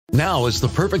Now is the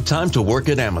perfect time to work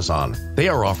at Amazon. They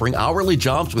are offering hourly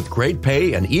jobs with great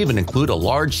pay and even include a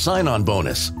large sign-on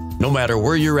bonus. No matter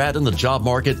where you're at in the job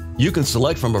market, you can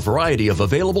select from a variety of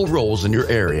available roles in your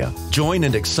area. Join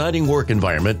an exciting work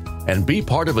environment and be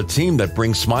part of a team that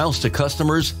brings smiles to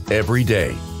customers every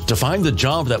day. To find the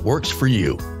job that works for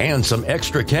you and some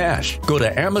extra cash, go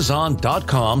to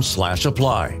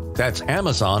amazon.com/apply. That's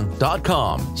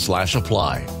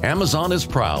amazon.com/apply. Amazon is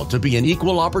proud to be an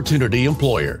equal opportunity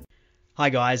employer. Hi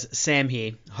guys, Sam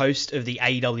here, host of the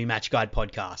AEW Match Guide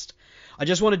podcast. I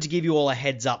just wanted to give you all a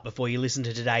heads up before you listen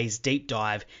to today's deep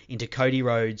dive into Cody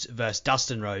Rhodes versus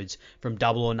Dustin Rhodes from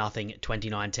Double or Nothing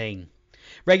 2019.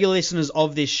 Regular listeners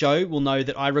of this show will know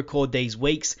that I record these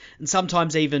weeks and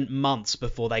sometimes even months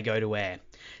before they go to air.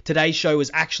 Today's show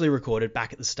was actually recorded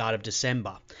back at the start of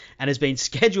December and has been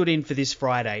scheduled in for this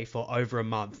Friday for over a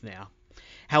month now.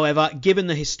 However, given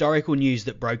the historical news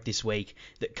that broke this week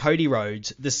that Cody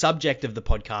Rhodes, the subject of the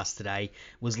podcast today,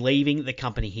 was leaving the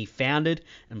company he founded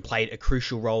and played a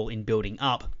crucial role in building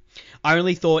up, I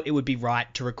only thought it would be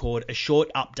right to record a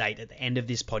short update at the end of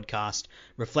this podcast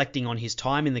reflecting on his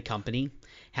time in the company,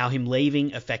 how him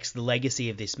leaving affects the legacy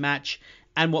of this match,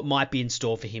 and what might be in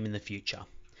store for him in the future.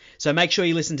 So make sure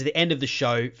you listen to the end of the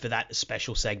show for that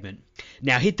special segment.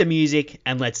 Now hit the music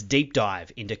and let's deep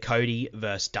dive into Cody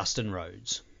versus Dustin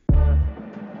Rhodes.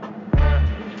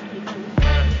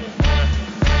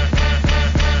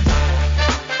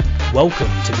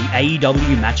 Welcome to the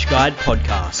AEW Match Guide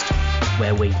podcast,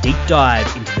 where we deep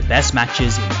dive into the best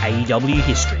matches in AEW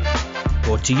history.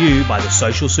 Brought to you by the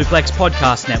Social Suplex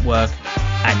Podcast Network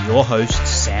and your host,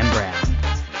 Sam Brown.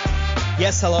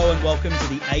 Yes, hello and welcome to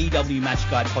the AEW Match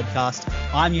Guide podcast.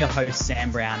 I'm your host,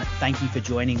 Sam Brown. Thank you for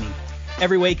joining me.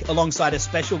 Every week, alongside a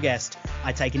special guest,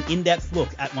 I take an in-depth look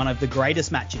at one of the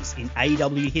greatest matches in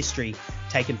AEW history,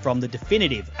 taken from the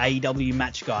definitive AEW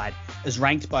Match Guide, as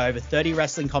ranked by over 30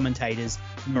 wrestling commentators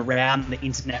from around the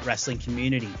internet wrestling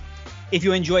community. If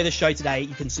you enjoy the show today,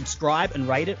 you can subscribe and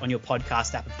rate it on your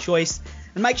podcast app of choice.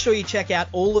 And make sure you check out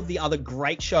all of the other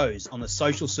great shows on the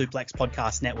Social Suplex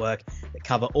Podcast Network that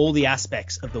cover all the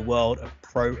aspects of the world of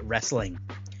pro wrestling.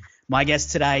 My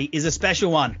guest today is a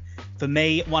special one. For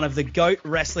me, one of the GOAT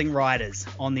wrestling writers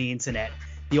on the internet.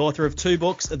 The author of 2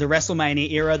 books of the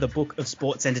WrestleMania era, the Book of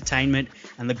Sports Entertainment,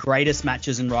 and the greatest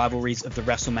matches and rivalries of the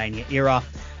WrestleMania era.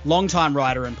 Longtime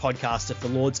writer and podcaster for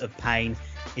Lords of Pain.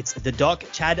 It's the Doc,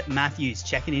 Chad Matthews,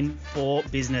 checking in for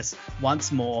business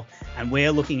once more. And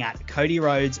we're looking at Cody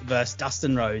Rhodes versus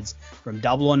Dustin Rhodes from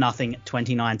Double or Nothing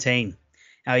 2019.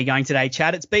 How are you going today,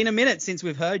 Chad? It's been a minute since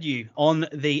we've heard you on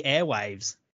the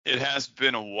airwaves. It has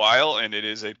been a while, and it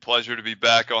is a pleasure to be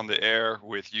back on the air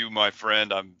with you, my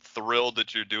friend. I'm thrilled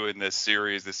that you're doing this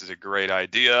series. This is a great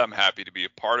idea. I'm happy to be a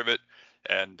part of it,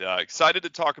 and excited to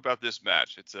talk about this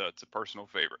match. It's a personal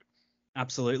favorite.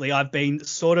 Absolutely. I've been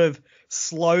sort of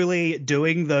slowly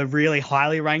doing the really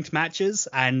highly ranked matches,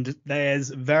 and there's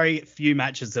very few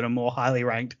matches that are more highly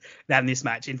ranked than this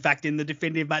match. In fact, in the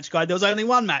definitive match guide, there was only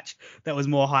one match that was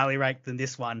more highly ranked than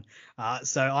this one.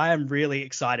 So I am really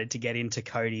excited to get into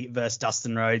Cody versus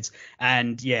Dustin Rhodes.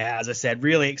 And yeah, as I said,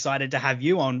 really excited to have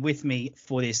you on with me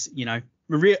for this,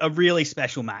 a really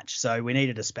special match. So we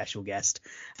needed a special guest.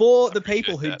 For the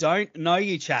people who don't know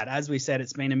you, Chad, as we said,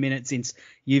 it's been a minute since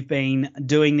you've been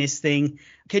doing this thing.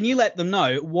 Can you let them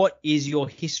know what is your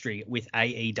history with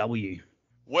AEW?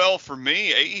 Well, for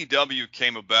me, AEW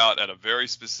came about at a very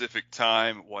specific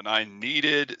time when I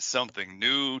needed something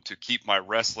new to keep my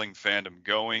wrestling fandom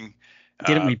going.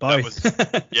 Didn't we both?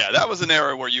 That was an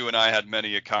era where you and I had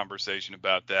many a conversation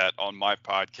about that on my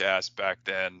podcast back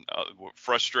then.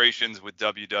 Frustrations with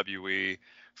WWE,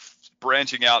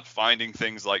 branching out, finding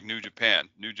things like New Japan.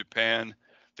 New Japan,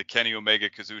 the Kenny Omega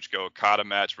Kazuchika Okada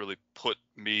match really put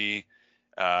me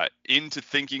into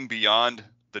thinking beyond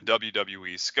the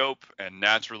WWE scope. And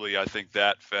naturally, I think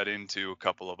that fed into a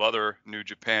couple of other New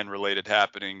Japan related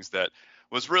happenings that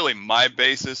was really my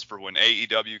basis for when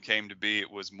AEW came to be. It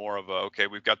was more of okay,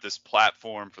 we've got this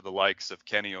platform for the likes of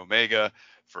Kenny Omega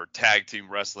for tag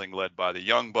team wrestling led by the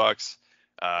Young Bucks.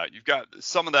 You've got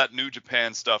some of that New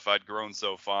Japan stuff I'd grown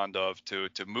so fond of to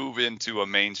move into a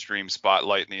mainstream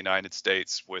spotlight in the United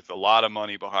States with a lot of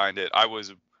money behind it. I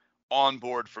was on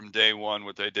board from day one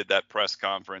when they did that press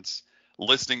conference,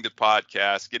 listening to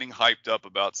podcasts, getting hyped up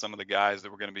about some of the guys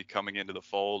that were going to be coming into the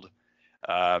fold.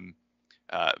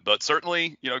 But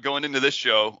certainly, going into this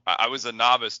show, I was a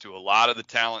novice to a lot of the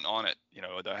talent on it.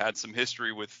 I had some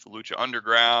history with Lucha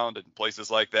Underground and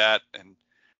places like that, and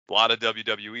a lot of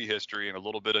WWE history and a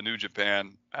little bit of New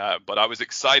Japan. But I was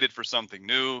excited for something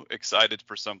new, excited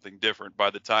for something different. By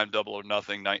the time Double or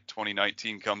Nothing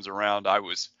 2019 comes around, I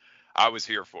was I was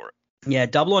here for it. Yeah,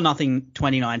 Double or Nothing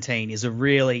 2019 is a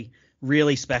really,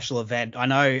 really special event. I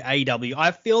know AEW,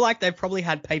 I feel like they've probably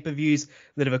had pay-per-views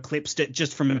that have eclipsed it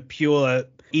just from a pure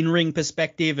in-ring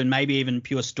perspective and maybe even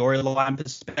pure storyline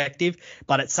perspective,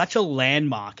 but it's such a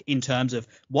landmark in terms of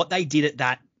what they did at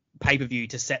that pay-per-view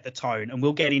to set the tone, and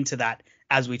we'll get into that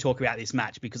as we talk about this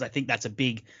match, because I think that's a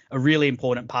really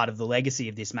important part of the legacy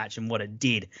of this match and what it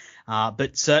did.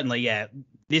 But certainly, yeah,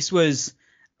 this was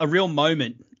a real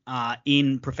moment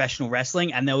in professional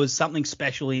wrestling, and there was something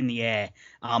special in the air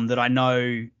that I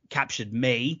know captured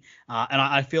me, and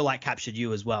I feel like captured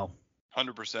you as well.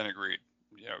 100% agreed.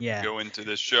 Yeah. Go into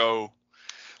this show,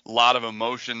 a lot of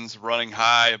emotions running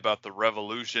high about the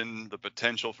revolution, the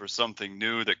potential for something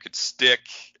new that could stick.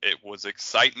 It was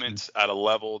excitement at a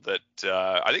level that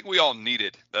I think we all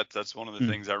needed. That's one of the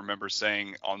things I remember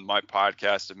saying on my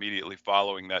podcast immediately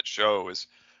following that show is,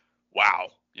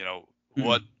 wow,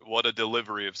 what a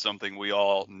delivery of something we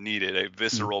all needed, a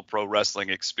visceral pro wrestling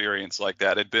experience like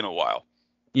that. It'd been a while.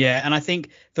 Yeah, and I think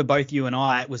for both you and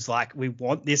I, it was like, we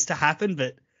want this to happen,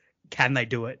 but can they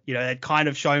do it? They'd kind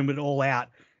of shown it all out.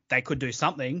 They could do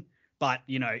something, but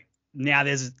now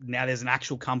there's an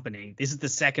actual company. This is the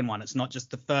second one. It's not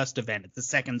just the first event. It's the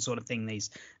second sort of thing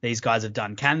these guys have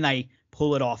done. Can they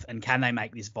pull it off, and can they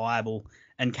make this viable?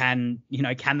 And can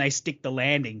they stick the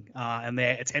landing? And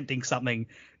they're attempting something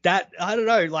that, I don't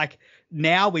know, like,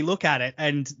 now we look at it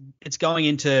and it's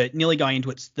nearly going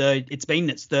into its third. It's been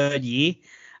its third year,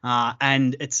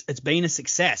 and it's been a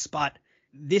success. But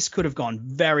this could have gone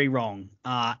very wrong,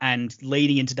 and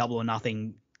leading into Double or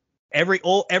Nothing,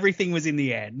 everything was in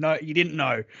the air. No, you didn't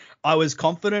know. I was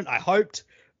confident. I hoped,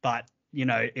 but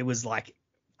it was like,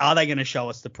 are they going to show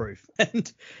us the proof?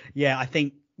 And yeah, I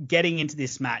think getting into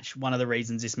this match, one of the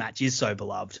reasons this match is so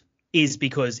beloved is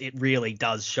because it really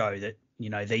does show that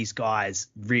these guys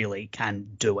really can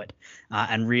do it,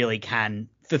 and really can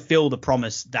fulfill the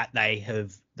promise that they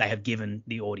have given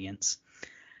the audience.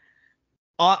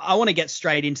 I want to get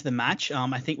straight into the match.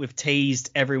 I think we've teased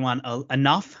everyone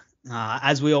enough,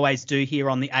 as we always do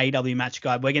here on the AEW Match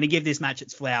Guide. We're going to give this match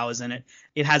its flowers, and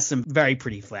it has some very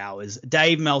pretty flowers.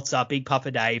 Dave Meltzer, Big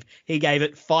Puffer Dave, he gave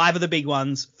it 5 of the big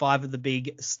ones, 5 of the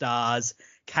big stars.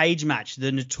 Cage match,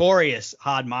 the notorious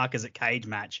hard markers at cage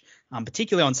match,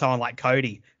 particularly on someone like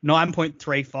Cody,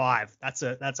 9.35.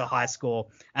 That's a high score.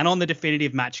 And on the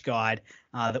definitive match guide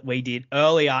that we did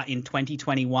earlier in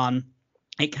 2021,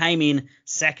 it came in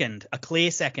second, a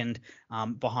clear second,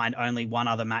 behind only one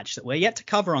other match that we're yet to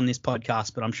cover on this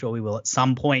podcast, but I'm sure we will at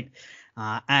some point.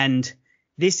 And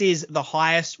this is the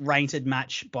highest rated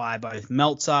match by both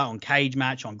Meltzer on Cage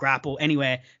Match, on Grapple,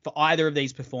 anywhere for either of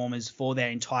these performers for their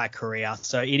entire career.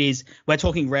 So we're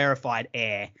talking rarefied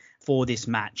air for this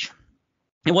match.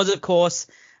 It was, of course,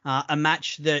 a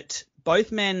match that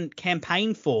both men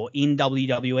campaigned for in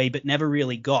WWE, but never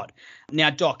really got. Now,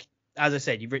 Doc, as I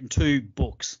said, you've written 2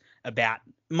 books about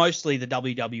mostly the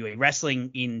WWE,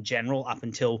 wrestling in general up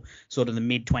until sort of the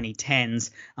mid-2010s,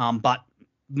 but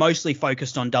mostly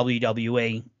focused on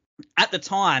WWE. At the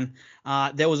time,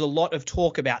 there was a lot of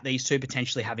talk about these two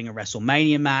potentially having a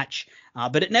WrestleMania match,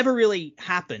 but it never really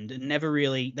happened, and they never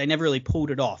really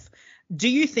pulled it off. Do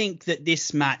you think that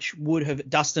this match would have,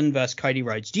 Dustin versus Cody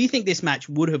Rhodes, do you think this match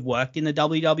would have worked in the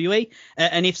WWE?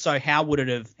 And if so, how would it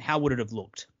have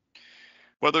looked?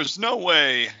 Well, there's no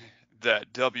way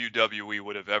that WWE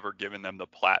would have ever given them the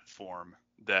platform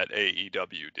that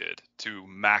AEW did to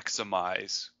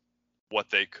maximize what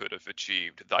they could have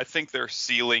achieved. I think their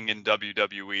ceiling in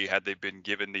WWE, had they been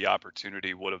given the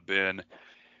opportunity, would have been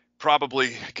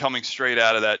probably coming straight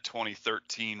out of that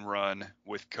 2013 run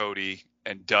with Cody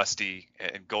and Dusty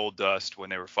and Goldust when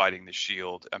they were fighting the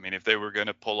Shield. I mean, if they were going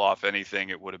to pull off anything,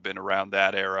 it would have been around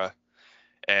that era.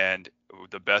 And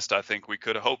the best I think we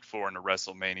could have hoped for in a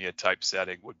WrestleMania type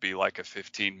setting would be like a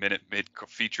 15-minute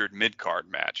featured mid-card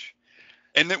match.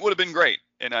 And it would have been great.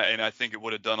 And I think it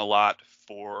would have done a lot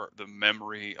for the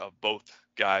memory of both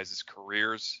guys'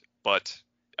 careers. But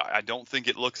I don't think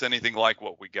it looks anything like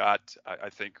what we got.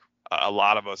 I think a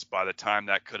lot of us, by the time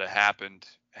that could have happened,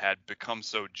 had become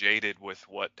so jaded with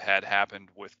what had happened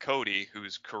with Cody,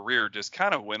 whose career just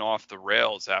kind of went off the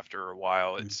rails after a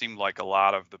while. It seemed like a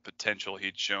lot of the potential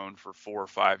he'd shown for 4 or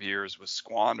 5 years was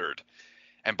squandered.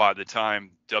 And by the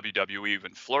time WWE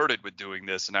even flirted with doing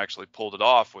this and actually pulled it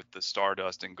off with the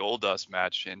Stardust and Goldust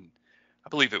match in, I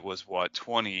believe it was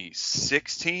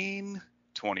 2016,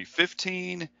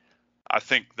 2015. I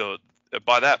think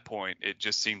by that point, it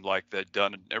just seemed like they'd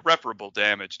done irreparable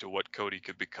damage to what Cody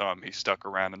could become. He stuck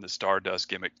around in the Stardust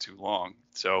gimmick too long.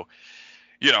 So,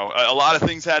 a lot of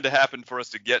things had to happen for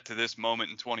us to get to this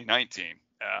moment in 2019.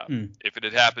 If it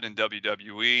had happened in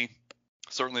WWE,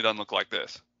 certainly doesn't look like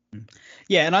this.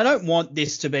 Yeah, and I don't want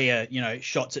this to be a,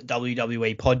 shots at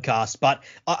WWE podcast, but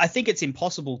I think it's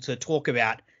impossible to talk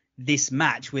about this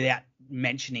match without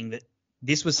mentioning that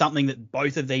this was something that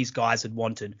both of these guys had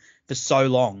wanted for so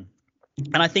long.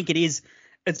 And I think it's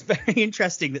very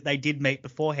interesting that they did meet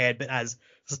beforehand, but as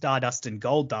Stardust and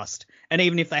Goldust. And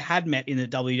even if they had met in the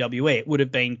WWE, it would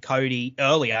have been Cody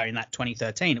earlier in that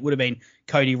 2013. It would have been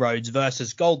Cody Rhodes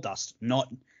versus Goldust,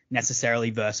 not necessarily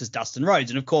versus Dustin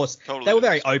Rhodes. And of course, they were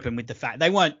very open with the fact they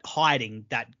weren't hiding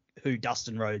that who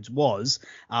Dustin Rhodes was,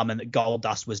 and that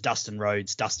Goldust was Dustin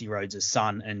Rhodes, Dusty Rhodes'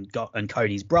 son, and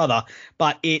Cody's brother.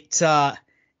 But I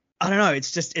don't know.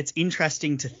 It's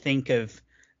interesting to think of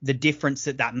the difference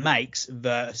that makes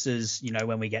versus,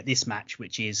 when we get this match,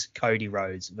 which is Cody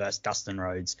Rhodes versus Dustin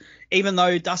Rhodes. Even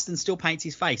though Dustin still paints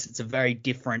his face, it's a very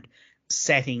different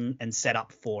setting and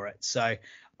setup for it. So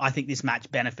I think this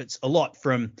match benefits a lot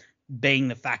from being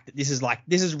the fact that this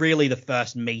is really the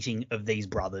first meeting of these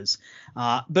brothers.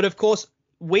 But of course,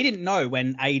 we didn't know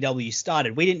when AEW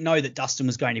started. We didn't know that Dustin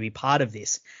was going to be part of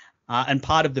this. And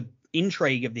part of the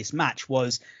intrigue of this match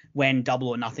was when Double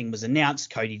or Nothing was announced,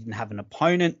 Cody didn't have an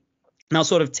opponent. And I was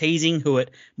sort of teasing who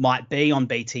it might be on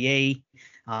BTE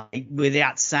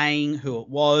without saying who it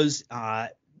was.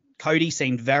 Cody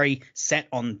seemed very set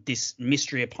on this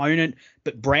mystery opponent,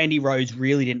 but Brandy Rhodes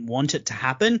really didn't want it to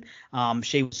happen.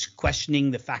 She was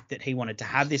questioning the fact that he wanted to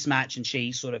have this match, and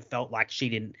she sort of felt like she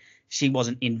didn't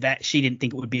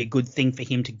think it would be a good thing for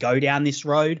him to go down this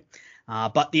road.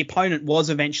 But the opponent was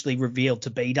eventually revealed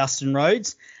to be Dustin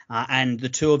Rhodes, and the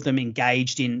two of them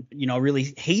engaged in, a really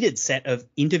heated set of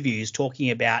interviews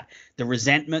talking about the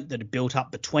resentment that had built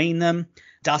up between them.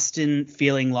 Dustin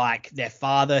feeling like their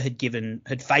father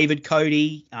had favored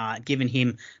Cody, given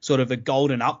him sort of a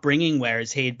golden upbringing,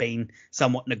 whereas he had been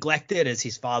somewhat neglected as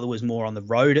his father was more on the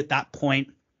road at that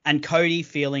point. And Cody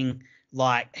feeling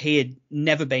like he had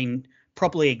never been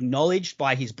properly acknowledged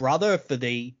by his brother for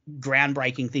the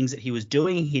groundbreaking things that he was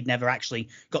doing. He'd never actually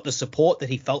got the support that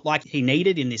he felt like he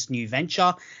needed in this new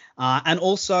venture. And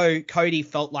also Cody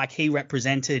felt like he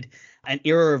represented an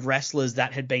era of wrestlers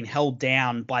that had been held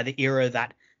down by the era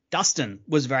that Dustin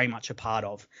was very much a part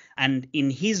of. And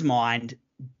in his mind,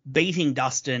 beating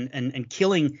Dustin and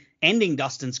ending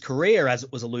Dustin's career, as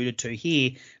it was alluded to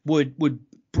here, would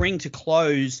bring to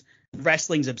close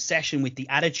wrestling's obsession with the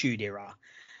Attitude Era.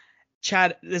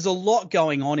 Chad, there's a lot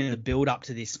going on in the build up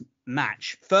to this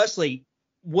match. Firstly,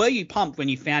 were you pumped when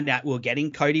you found out we were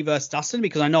getting Cody versus Dustin?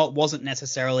 Because I know it wasn't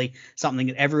necessarily something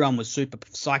that everyone was super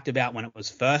psyched about when it was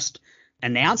first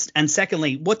announced. And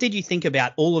secondly, what did you think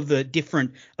about all of the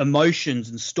different emotions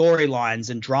and storylines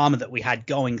and drama that we had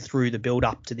going through the build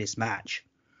up to this match?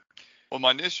 Well,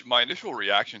 my initial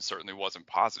reaction certainly wasn't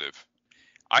positive.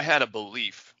 I had a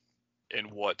belief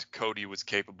in what Cody was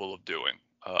capable of doing.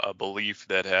 A belief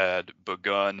that had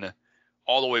begun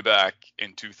all the way back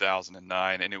in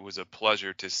 2009, and it was a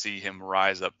pleasure to see him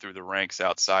rise up through the ranks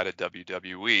outside of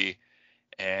WWE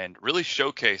and really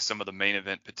showcase some of the main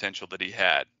event potential that he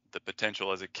had, the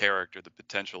potential as a character, the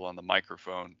potential on the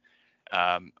microphone.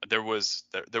 There was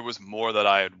more that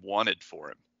I had wanted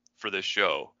for him for this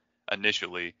show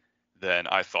initially than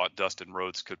I thought Dustin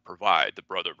Rhodes could provide. The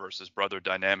brother versus brother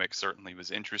dynamic certainly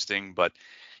was interesting, but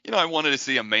I wanted to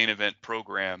see a main event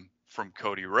program from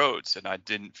Cody Rhodes, and I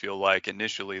didn't feel like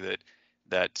initially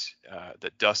that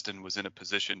Dustin was in a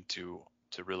position to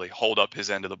really hold up his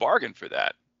end of the bargain for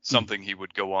that. Something he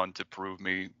would go on to prove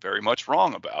me very much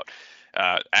wrong about,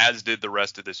 as did the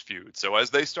rest of this feud. So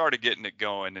as they started getting it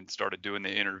going and started doing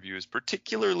the interviews,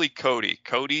 particularly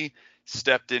Cody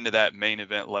stepped into that main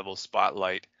event level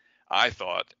spotlight, I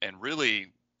thought, and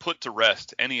really put to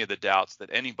rest any of the doubts that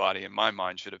anybody in my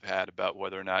mind should have had about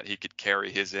whether or not he could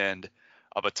carry his end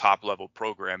of a top level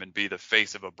program and be the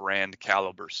face of a brand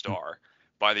caliber star.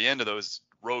 By the end of those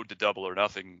Road to Double or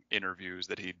Nothing interviews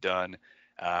that he'd done,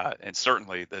 and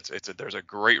certainly there's a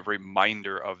great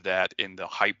reminder of that in the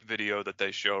hype video that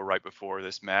they show right before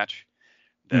this match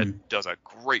that does a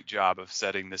great job of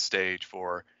setting the stage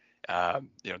for,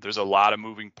 there's a lot of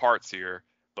moving parts here.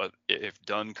 But if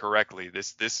done correctly,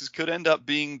 this could end up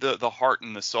being the heart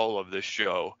and the soul of this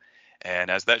show. And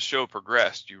as that show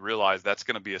progressed, you realize that's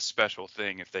going to be a special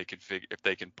thing if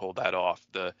they can pull that off.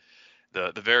 The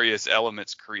various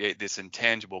elements create this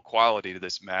intangible quality to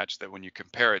this match that when you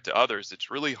compare it to others,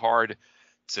 it's really hard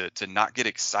to not get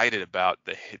excited about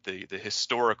the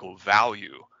historical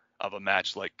value of a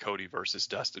match like Cody versus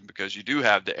Dustin, because you do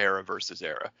have the era versus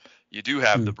era. You do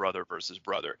have the brother versus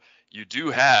brother. You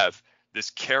do have this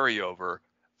carryover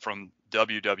from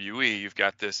WWE, you've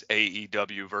got this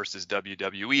AEW versus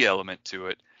WWE element to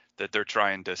it that they're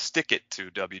trying to stick it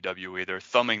to WWE. They're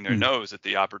thumbing their nose at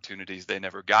the opportunities they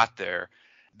never got there.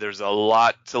 There's a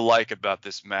lot to like about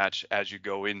this match as you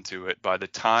go into it. By the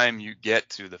time you get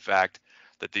to the fact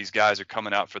that these guys are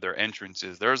coming out for their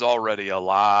entrances, there's already a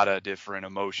lot of different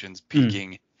emotions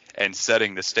peaking and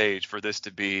setting the stage for this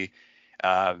to be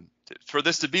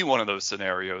one of those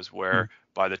scenarios where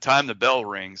by the time the bell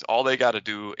rings, all they got to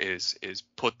do is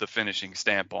put the finishing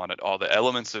stamp on it. All the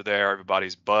elements are there.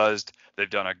 Everybody's buzzed. They've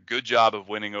done a good job of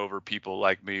winning over people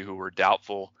like me who were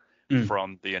doubtful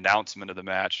from the announcement of the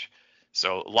match.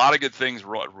 So a lot of good things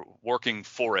working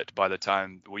for it by the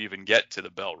time we even get to the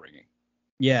bell ringing.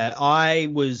 Yeah, I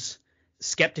was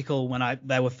skeptical when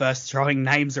they were first throwing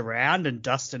names around, and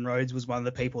Dustin Rhodes was one of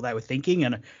the people they were thinking,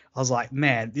 and I was like,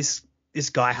 man, this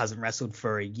guy hasn't wrestled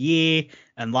for a year,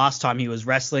 and last time he was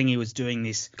wrestling, he was doing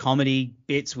this comedy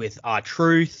bits with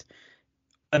R-Truth,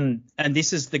 and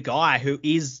this is the guy who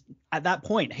is, at that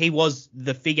point, he was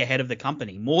the figurehead of the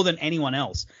company more than anyone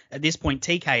else. At this point,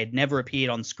 TK had never appeared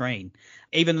on screen.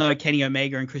 Even though Kenny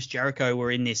Omega and Chris Jericho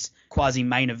were in this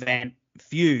quasi-main event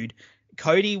feud,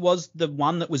 Cody was the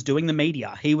one that was doing the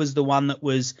media. He was the one that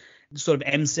was sort of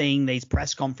emceeing these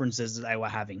press conferences that they were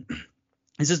having.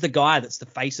 This is the guy that's the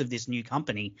face of this new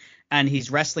company, and he's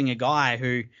wrestling a guy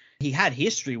who he had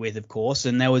history with, of course,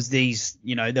 and there was this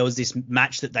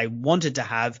match that they wanted to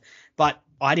have, but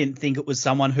I didn't think it was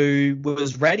someone who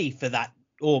was ready for that,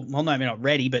 or, well, no, not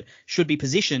ready, but should be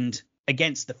positioned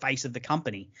against the face of the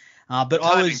company. But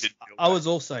I was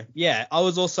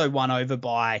also won over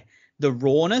by the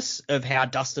rawness of how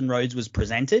Dustin Rhodes was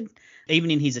presented. Even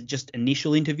in his just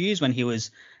initial interviews, when he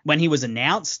was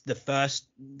announced, the first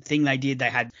thing they did, they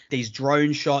had these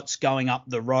drone shots going up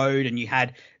the road, and you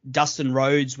had Dustin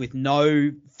Rhodes with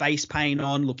no face paint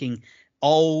on, looking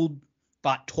old,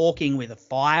 but talking with a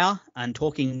fire and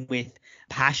talking with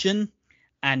passion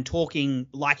and talking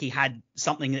like he had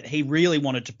something that he really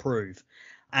wanted to prove.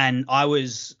 And I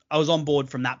was on board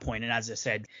from that point. And as I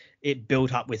said, it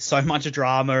built up with so much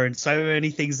drama and so many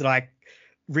things that I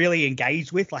really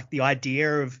engaged with, like the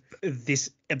idea of this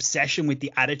obsession with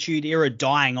the Attitude Era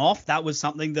dying off. That was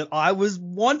something that I was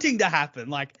wanting to happen.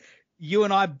 Like, you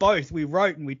and I both, we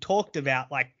wrote and we talked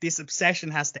about, like, this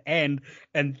obsession has to end,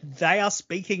 and they are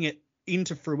speaking it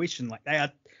into fruition. Like, they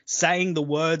are saying the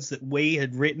words that we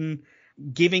had written,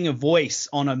 giving a voice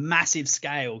on a massive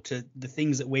scale to the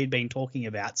things that we'd been talking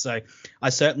about. So I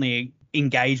certainly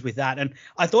engaged with that. And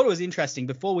I thought it was interesting,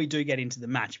 before we do get into the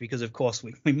match, because of course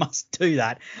we must do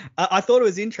that. I thought it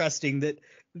was interesting that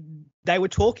they were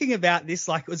talking about this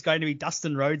like it was going to be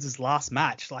Dustin Rhodes' last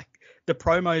match. Like, the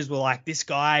promos were like, this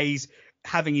guy's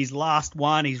having his last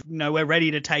one. He's, we're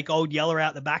ready to take Old Yeller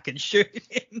out the back and shoot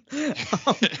him.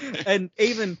 And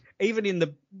even in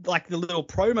the little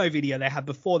promo video they had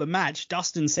before the match,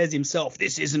 Dustin says himself,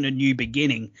 this isn't a new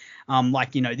beginning.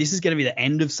 This is going to be the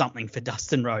end of something for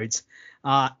Dustin Rhodes.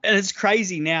 And it's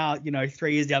crazy now,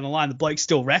 3 years down the line, the bloke's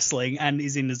still wrestling and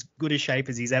is in as good a shape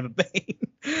as he's ever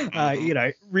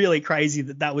been. Really crazy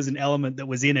that was an element that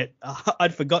was in it.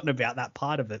 I'd forgotten about that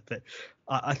part of it, but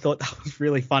I thought that was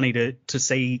really funny to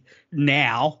see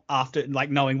now, after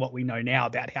knowing what we know now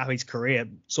about how his career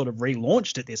sort of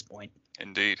relaunched at this point.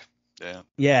 Indeed. Yeah.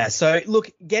 Yeah. So look,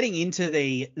 getting into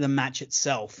the match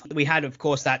itself, we had, of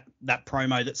course, that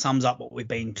promo that sums up what we've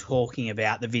been talking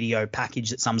about, the video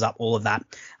package that sums up all of that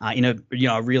in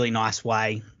a really nice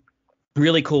way.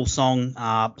 Really cool song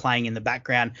playing in the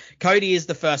background. Cody is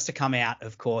the first to come out,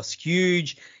 of course.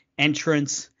 Huge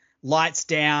entrance, lights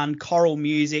down, choral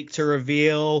music to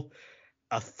reveal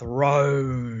a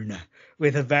throne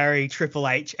with a very Triple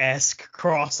H-esque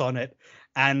cross on it.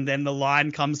 And then the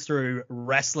line comes through,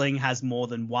 wrestling has more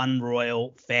than one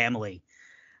royal family.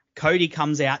 Cody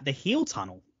comes out the heel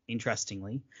tunnel,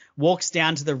 interestingly, walks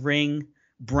down to the ring.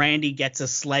 Brandy gets a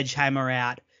sledgehammer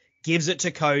out, gives it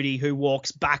to Cody, who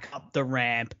walks back up the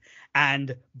ramp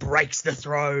and breaks the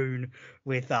throne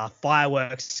with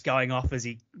fireworks going off as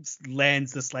he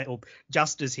lands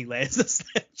just as he lands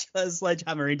the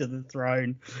sledgehammer into the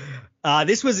throne.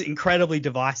 This was incredibly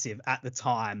divisive at the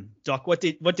time. Doc, what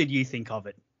did you think of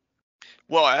it?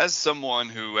 Well, as someone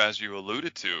who, as you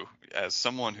alluded to, as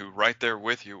someone who right there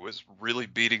with you was really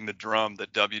beating the drum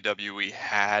that WWE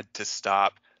had to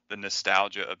stop the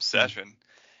nostalgia obsession,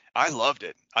 I loved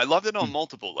it. I loved it on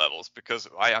multiple levels, because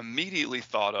I immediately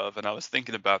thought of, and I was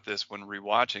thinking about this when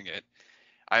rewatching it,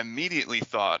 I immediately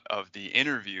thought of the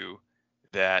interview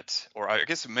that, or I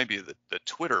guess maybe the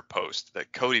Twitter post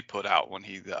that Cody put out when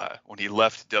he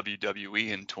left WWE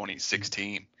in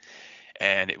 2016.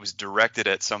 and it was directed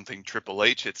at something Triple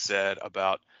H had said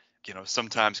about,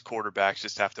 sometimes quarterbacks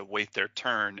just have to wait their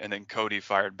turn. And then Cody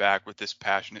fired back with this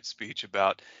passionate speech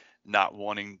about not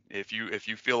wanting, if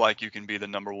you feel like you can be the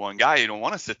number one guy, you don't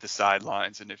want to sit the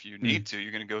sidelines, and if you need to,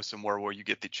 you're going to go somewhere where you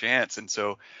get the chance. And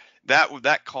so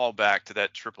that call back to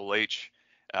that Triple H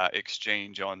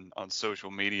exchange on social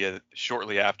media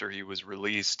shortly after he was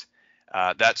released,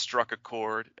 that struck a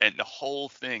chord, and the whole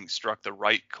thing struck the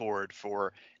right chord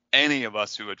for any of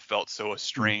us who had felt so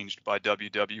estranged by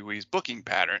WWE's booking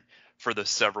pattern for the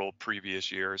several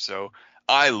previous years. So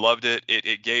I loved it.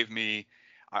 It gave me,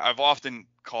 I've often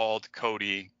called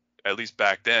Cody, at least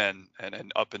back then,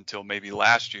 and up until maybe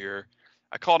last year,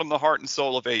 I called him the heart and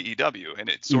soul of AEW, and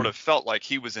it sort of felt like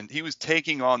he was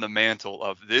taking on the mantle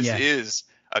of this is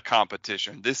a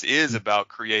competition. This is about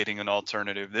creating an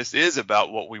alternative. This is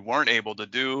about what we weren't able to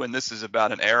do, and this is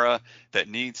about an era that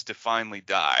needs to finally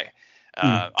die.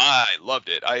 I loved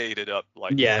it. I ate it up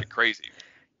like crazy.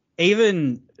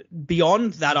 Even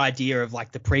beyond that idea of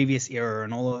like the previous era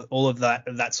and all of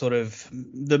that sort of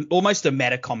almost the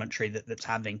meta commentary that's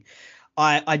happening,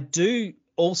 I do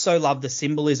also love the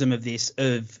symbolism of this,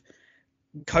 of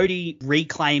Cody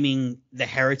reclaiming the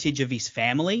heritage of his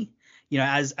family.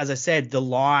 As I said, the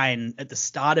line at the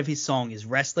start of his song is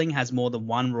wrestling has more than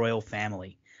one royal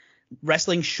family.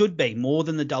 Wrestling should be more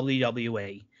than the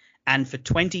WWE. And for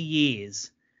 20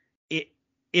 years,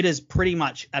 it is pretty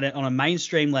much on a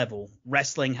mainstream level,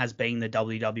 wrestling has been the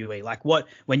WWE. Like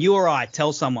when you or I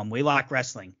tell someone we like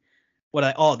wrestling,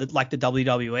 like the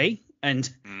WWE? And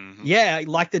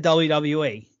like the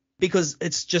WWE, because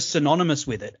it's just synonymous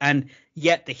with it. And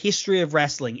yet the history of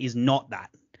wrestling is not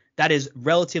that. That is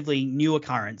relatively new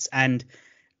occurrence. And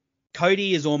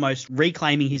Cody is almost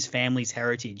reclaiming his family's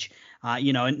heritage.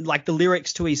 And like the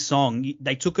lyrics to his song,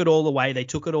 they took it all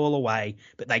away,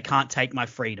 but they can't take my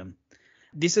freedom.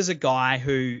 This is a guy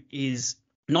who is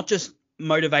not just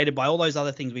motivated by all those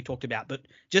other things we talked about, but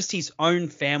just his own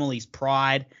family's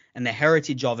pride and the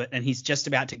heritage of it. And he's just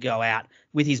about to go out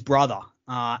with his brother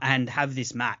and have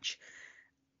this match.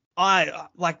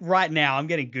 Right now, I'm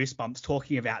getting goosebumps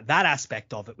talking about that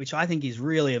aspect of it, which I think is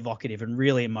really evocative and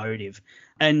really emotive.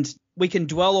 And we can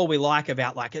dwell all we like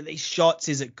about are these shots,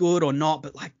 is it good or not?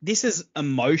 But this is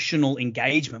emotional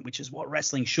engagement, which is what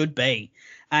wrestling should be.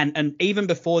 And even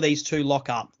before these two lock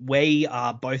up, we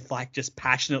are both just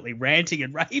passionately ranting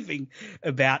and raving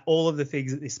about all of the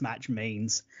things that this match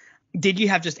means. Did you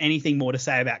have just anything more to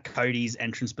say about Cody's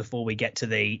entrance before we get to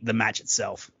the match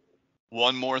itself?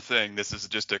 One more thing. This is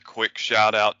just a quick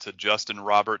shout out to Justin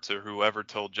Roberts, or whoever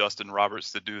told Justin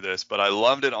Roberts to do this, but I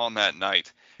loved it on that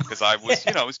night because I was,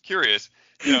 I was curious,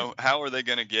 how are they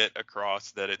going to get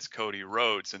across that it's Cody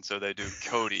Rhodes? And so they do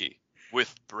Cody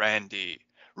with Brandy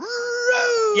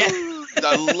Rhodes. Yeah.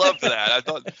 I love that. I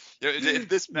thought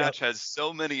this match has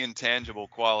so many intangible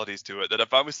qualities to it that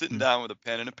if I was sitting down with a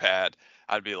pen and a pad,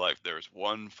 I'd be like, there's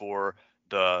one for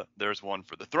the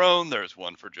throne, there's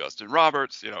one for Justin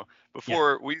Roberts.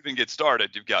 Before we even get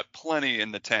started, you've got plenty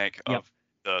in the tank of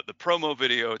the promo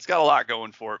video. It's got a lot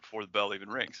going for it before the bell even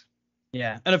rings.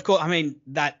 Yeah, and of course, I mean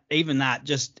that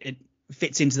it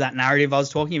fits into that narrative I was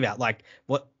talking about.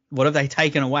 What have they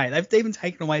taken away? They've even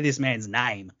taken away this man's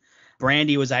name.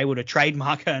 Brandy was able to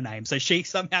trademark her name, so she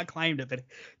somehow claimed it. But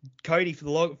Cody,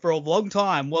 for a long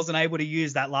time, wasn't able to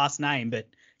use that last name. But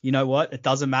you know what? It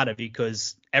doesn't matter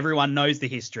because everyone knows the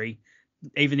history,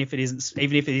 even if it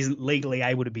isn't legally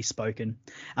able to be spoken.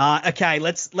 Okay,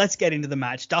 let's get into the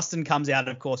match. Dustin comes out,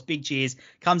 of course, big cheers,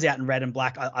 comes out in red and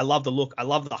black. I love the look. I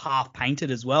love the half painted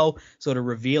as well, sort of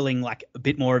revealing a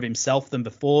bit more of himself than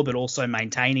before, but also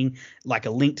maintaining a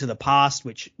link to the past,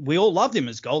 which we all loved him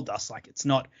as Goldust. It's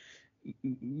not.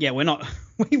 Yeah, we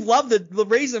love the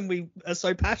reason we are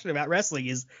so passionate about wrestling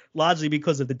is largely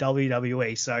because of the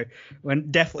WWE. So we're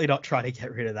definitely not trying to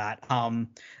get rid of that.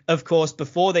 Of course,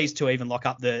 before these two even lock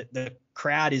up, the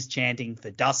crowd is chanting for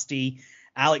Dusty.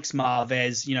 Alex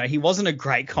Marvez, he wasn't a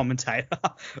great commentator,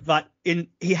 but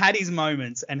he had his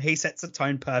moments, and he sets the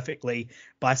tone perfectly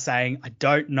by saying, I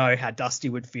don't know how Dusty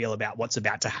would feel about what's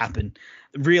about to happen.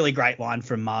 Really great line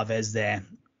from Marvez there.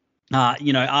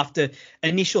 After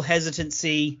initial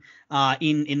hesitancy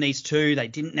in these two, they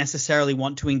didn't necessarily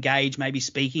want to engage, maybe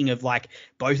speaking of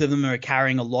both of them are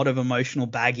carrying a lot of emotional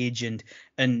baggage and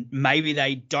maybe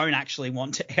they don't actually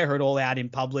want to air it all out in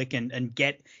public and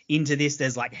get into this.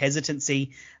 There's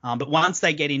hesitancy. But once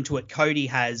they get into it, Cody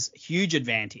has huge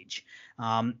advantage.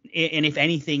 And if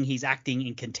anything, he's acting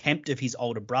in contempt of his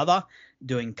older brother,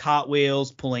 doing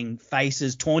cartwheels, pulling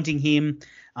faces, taunting him,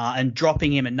 and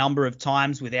dropping him a number of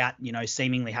times without,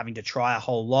 seemingly having to try a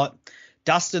whole lot.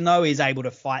 Dustin, though, is able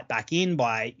to fight back in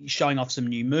by showing off some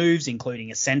new moves, including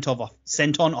a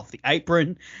senton off the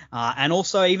apron, and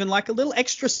also even like a little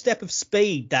extra step of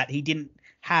speed that he didn't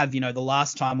have, the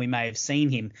last time we may have seen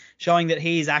him, showing that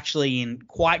he is actually in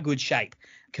quite good shape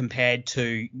compared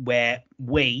to where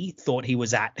we thought he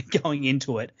was at going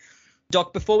into it.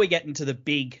 Doc, before we get into the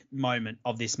big moment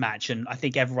of this match, and I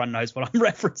think everyone knows what I'm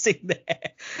referencing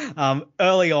there,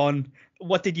 early on,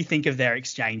 what did you think of their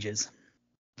exchanges?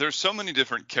 There's so many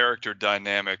different character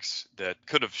dynamics that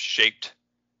could have shaped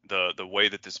the way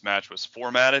that this match was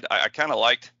formatted. I kind of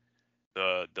liked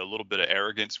the little bit of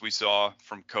arrogance we saw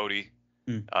from Cody,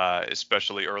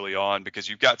 especially early on, because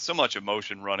you've got so much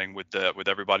emotion running with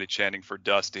everybody chanting for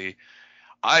Dusty.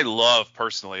 I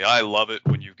love it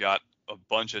when you've got a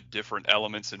bunch of different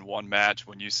elements in one match,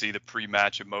 when you see the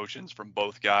pre-match emotions from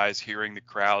both guys, hearing the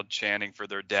crowd chanting for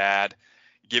their dad,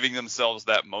 giving themselves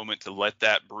that moment to let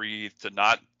that breathe, to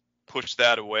not push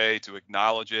that away, to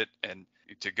acknowledge it, and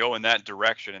to go in that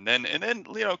direction. And then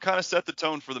kind of set the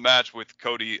tone for the match with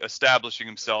Cody establishing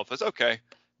himself as, okay,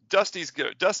 Dustin's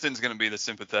going to be the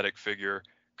sympathetic figure.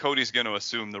 Cody's going to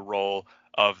assume the role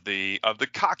of the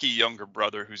cocky younger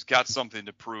brother who's got something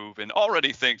to prove and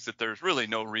already thinks that there's really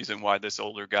no reason why this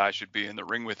older guy should be in the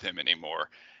ring with him anymore.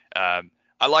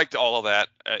 I liked all of that.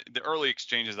 The early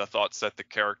exchanges I thought set the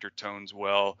character tones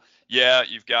well. Yeah,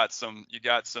 you can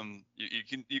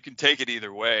take it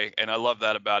either way, and I love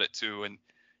that about it too. And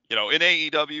in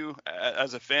AEW,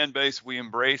 as a fan base, we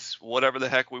embrace whatever the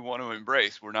heck we want to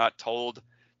embrace. We're not told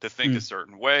to think a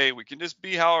certain way. We can just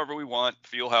be however we want,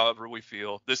 feel however we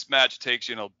feel. This match takes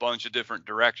you in a bunch of different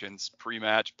directions,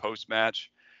 pre-match, post-match.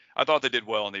 I thought they did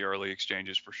well in the early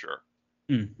exchanges for sure.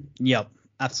 Yep,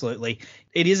 absolutely.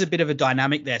 It is a bit of a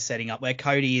dynamic they're setting up where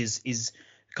Cody is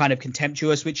kind of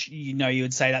contemptuous, which, you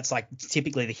would say that's like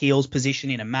typically the heel's position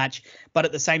in a match. But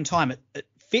at the same time, it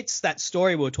fits that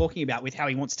story we were talking about with how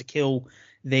he wants to kill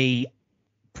the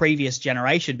previous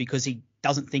generation because he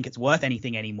doesn't think it's worth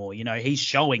anything anymore. He's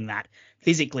showing that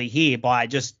physically here by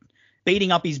just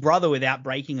beating up his brother without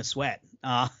breaking a sweat,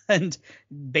 and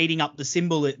beating up the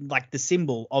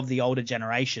symbol of the older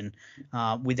generation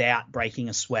without breaking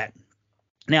a sweat.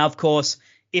 Now, of course,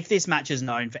 if this match is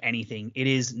known for anything, it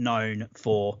is known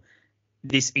for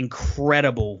this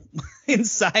incredible,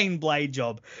 insane blade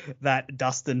job that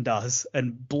Dustin does,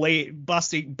 and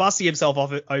busting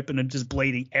himself open and just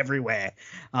bleeding everywhere.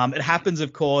 It happens,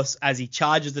 of course, as he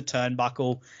charges the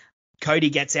turnbuckle.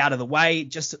 Cody gets out of the way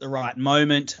just at the right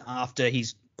moment after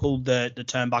he's pulled the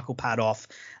turnbuckle pad off.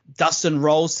 Dustin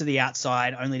rolls to the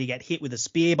outside only to get hit with a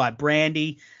spear by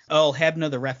Brandy. Earl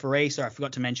Hebner, the referee, I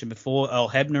forgot to mention before, Earl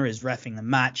Hebner is reffing the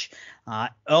match.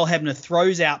 Earl Hebner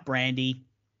throws out Brandy.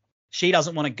 She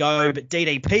doesn't want to go, but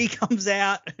DDP comes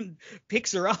out and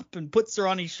picks her up and puts her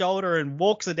on his shoulder and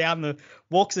walks her down the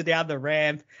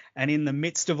ramp. And in the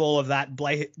midst of all of that,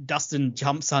 Dustin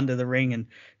jumps under the ring and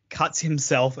cuts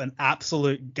himself an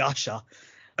absolute gusher.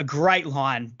 A great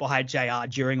line by JR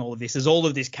during all of this, as all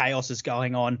of this chaos is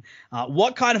going on.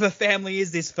 What kind of a family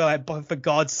is this, for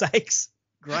God's sakes?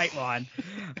 Great line.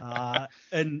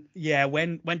 And yeah,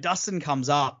 when Dustin comes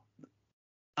up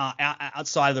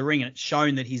outside of the ring and it's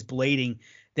shown that he's bleeding,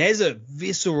 there's a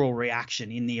visceral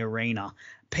reaction in the arena.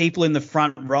 People in the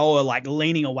front row are like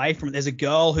leaning away from it. There's a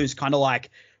girl who's kind of like,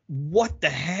 what the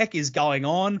heck is going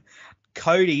on?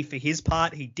 Cody, for his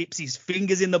part, he dips his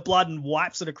fingers in the blood and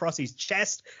wipes it across his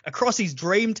chest, across his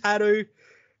dream tattoo.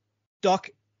 Doc,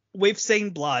 we've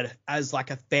seen blood as like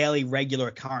a fairly regular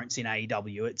occurrence in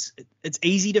AEW. It's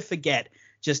easy to forget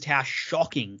just how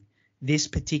shocking this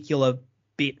particular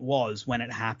bit was when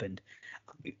it happened.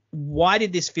 Why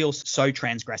did this feel so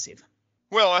transgressive?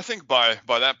 Well, I think by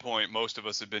that point, most of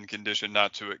us have been conditioned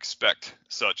not to expect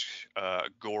such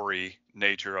gory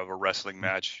nature of a wrestling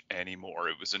match anymore.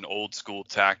 It was an old school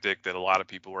tactic that a lot of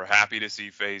people were happy to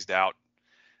see phased out.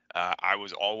 I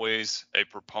was always a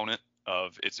proponent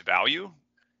of its value.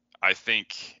 I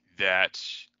think that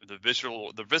the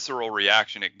visceral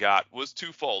reaction it got was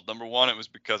twofold. Number one, it was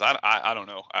because I don't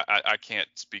know. I can't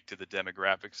speak to the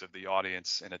demographics of the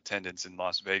audience in attendance in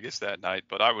Las Vegas that night,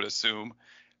 but I would assume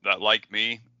that, like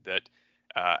me, that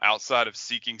outside of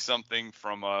seeking something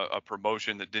from a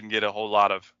promotion that didn't get a whole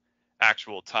lot of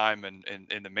actual time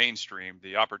in the mainstream,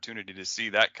 the opportunity to see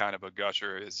that kind of a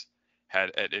gusher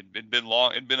it'd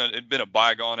been a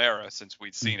bygone era since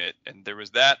we'd seen it, and there was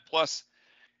that. Plus,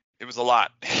 it was a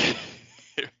lot.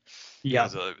 Yeah,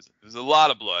 it was a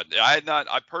lot of blood. I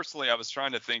was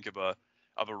trying to think of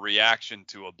a reaction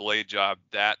to a blade job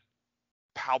that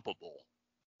palpable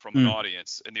from an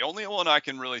audience, and the only one I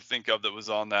can really think of that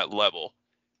was on that level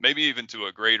maybe even to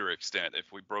a greater extent,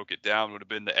 if we broke it down, would have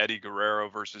been the Eddie Guerrero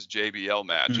versus JBL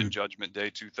match in Judgment Day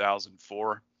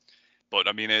 2004. But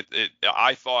I mean,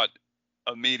 I thought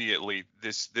immediately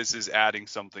this is adding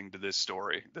something to this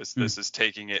story. This is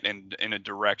taking it in a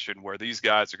direction where these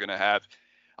guys are going to have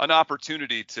an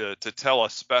opportunity to tell a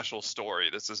special story.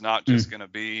 This is not just going to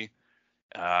be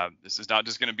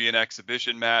an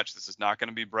exhibition match. This is not going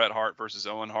to be Bret Hart versus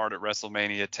Owen Hart at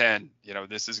WrestleMania 10.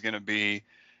 This is going to be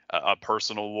a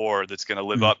personal war that's going to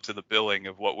live up to the billing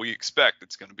of what we expect.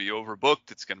 It's going to be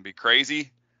overbooked. It's going to be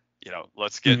crazy.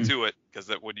 Let's get to it, because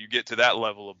when you get to that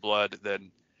level of blood,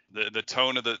 then the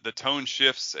tone of the tone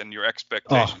shifts and your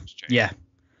expectations change. Yeah.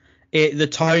 The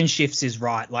tone shifts is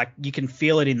right. Like, you can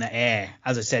feel it in the air.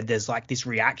 As I said, there's like this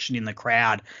reaction in the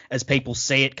crowd as people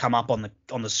see it come up on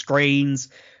the screens,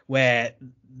 where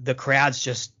the crowd's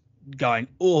just going,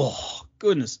 oh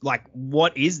goodness, like,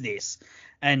 what is this?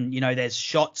 And there's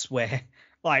shots where,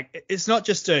 like, it's not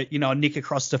just a nick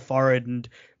across the forehead and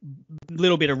a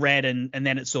little bit of red and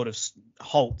then it sort of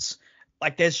halts.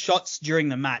 Like, there's shots during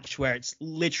the match where it's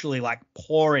literally like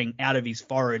pouring out of his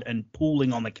forehead and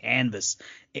pooling on the canvas.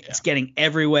 It's getting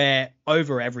everywhere,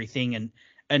 over everything.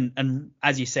 And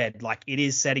as you said, like, it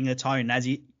is setting the tone. As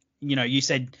you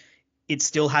said, it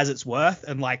still has its worth.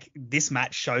 And like, this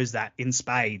match shows that in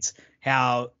spades,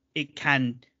 how it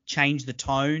can change the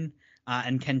tone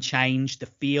and can change the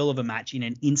feel of a match in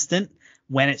an instant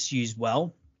when it's used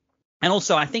well. And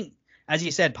also, I think, as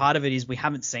you said, part of it is we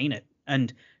haven't seen it.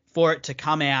 And for it to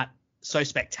come out so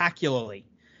spectacularly,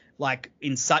 like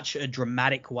in such a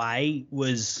dramatic way,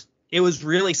 was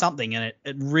really something, and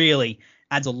it really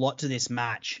adds a lot to this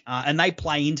match. And they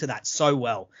play into that so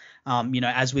well.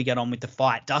 As we get on with the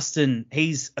fight, Dustin,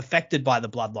 he's affected by the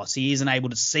blood loss. He isn't able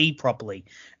to see properly.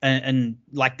 And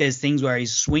like, there's things where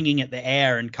he's swinging at the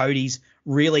air and Cody's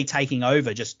really taking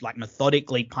over, just like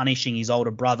methodically punishing his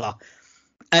older brother.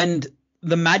 And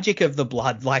the magic of the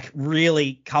blood, like,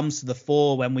 really comes to the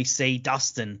fore when we see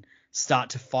Dustin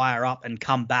start to fire up and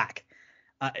come back.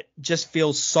 It just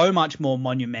feels so much more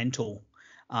monumental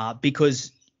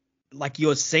because, like,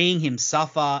 you're seeing him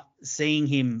suffer, seeing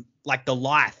him, like, the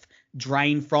life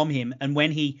drain from him. And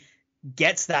when he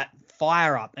gets that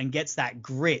fire up and gets that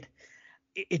grit,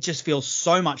 it just feels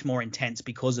so much more intense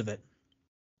because of it.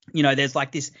 There's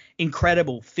like this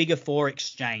incredible figure four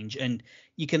exchange, and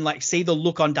you can like see the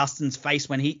look on Dustin's face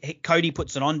when Cody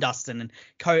puts it on Dustin, and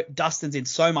Dustin's in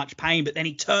so much pain, but then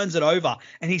he turns it over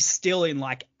and he's still in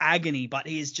like agony, but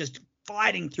he is just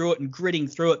fighting through it and gritting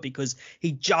through it because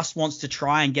he just wants to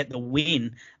try and get the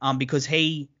win, because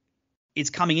he is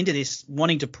coming into this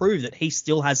wanting to prove that he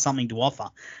still has something to offer,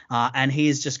 and he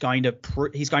is just going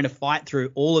to fight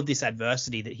through all of this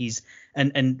adversity that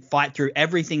and fight through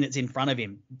everything that's in front of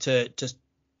him to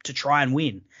try and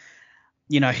win.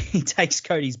 He takes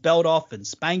Cody's belt off and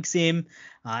spanks him.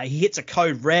 He hits a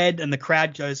code red and the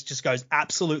crowd just goes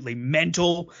absolutely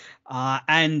mental.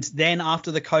 And then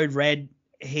after the code red,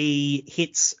 he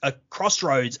hits a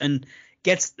crossroads and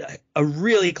gets a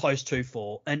really close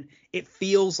 2-4. And it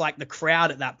feels like the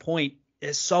crowd at that point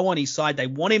is so on his side. They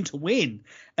want him to win.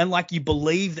 And like, you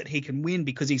believe that he can win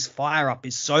because his fire up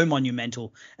is so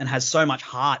monumental and has so much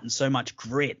heart and so much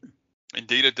grit.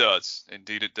 Indeed it does.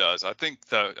 Indeed it does. I think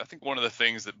one of the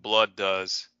things that blood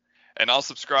does, and I'll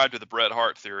subscribe to the Bret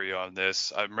Hart theory on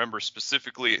this. I remember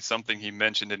specifically something he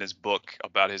mentioned in his book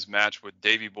about his match with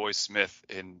Davey Boy Smith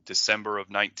in December of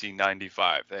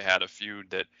 1995. They had a feud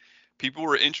that people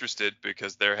were interested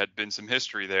because there had been some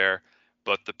history there,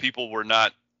 but the people were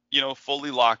not,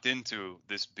 fully locked into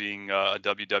this being a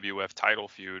WWF title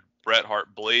feud. Bret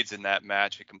Hart blades in that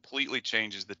match. It completely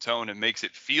changes the tone and makes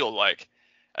it feel like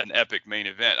an epic main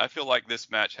event. I feel like this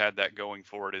match had that going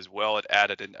for it as well. It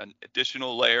added an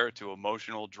additional layer to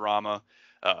emotional drama,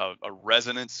 a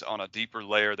resonance on a deeper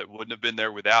layer that wouldn't have been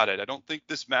there without it. I don't think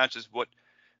this match is what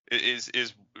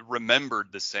is remembered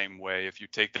the same way if you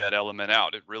take that element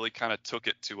out. It really kind of took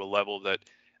it to a level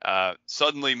that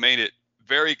suddenly made it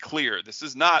very clear. This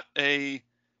is not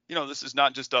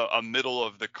just a middle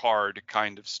of the card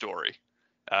kind of story.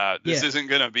 This isn't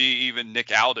going to be even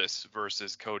Nick Aldis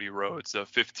versus Cody Rhodes, a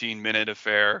 15-minute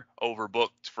affair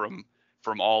overbooked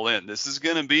from All In. This is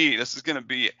going to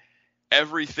be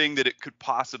everything that it could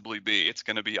possibly be. It's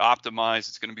going to be optimized.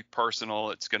 It's going to be personal.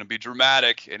 It's going to be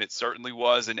dramatic, and it certainly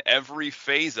was in every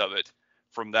phase of it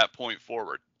from that point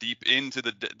forward, deep into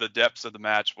the depths of the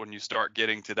match when you start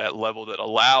getting to that level that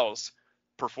allows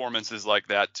performances like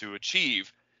that to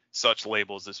achieve such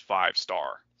labels as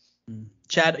 5-star.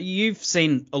 Chad, you've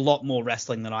seen a lot more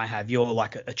wrestling than I have. You're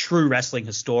like a true wrestling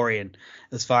historian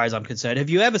as far as I'm concerned. Had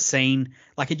you ever seen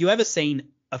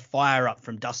a fire up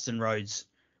from Dustin Rhodes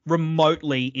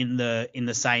remotely in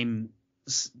the same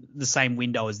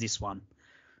window as this one.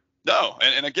 No,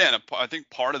 and again, I think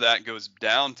part of that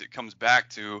comes back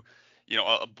to,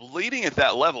 bleeding at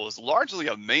that level is largely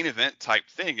a main event type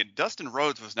thing, and Dustin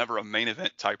Rhodes was never a main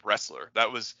event type wrestler.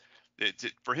 That was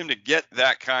for him to get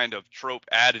that kind of trope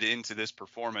added into this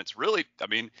performance. Really, I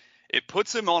mean, it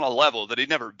puts him on a level that he'd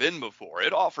never been before.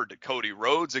 It offered to Cody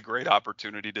Rhodes a great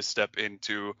opportunity to step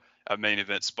into a main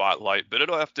event spotlight, but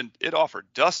it offered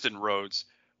Dustin Rhodes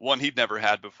one he'd never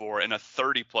had before in a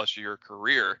 30-plus year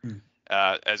career.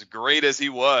 As great as he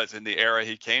was in the era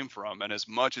he came from, and as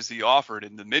much as he offered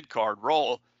in the mid-card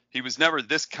role, he was never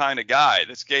this kind of guy.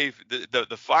 This gave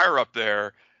the fire up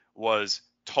there was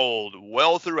told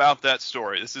well throughout that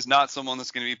story. This is not someone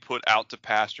that's going to be put out to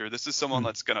pasture. This is someone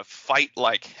that's going to fight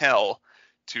like hell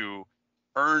to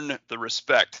earn the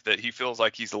respect that he feels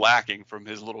like he's lacking from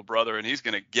his little brother, and he's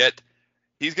going to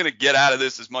get out of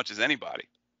this as much as anybody.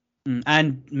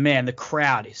 And man, the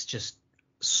crowd is just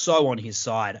so on his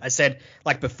side. I said,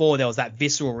 like before, there was that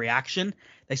visceral reaction.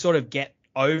 They sort of get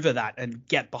over that and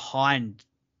get behind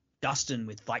Dustin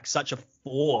with like such a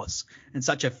force and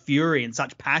such a fury and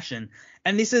such passion.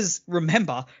 And this is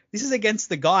against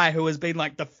the guy who has been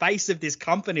like the face of this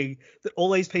company that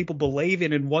all these people believe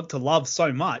in and want to love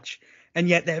so much. And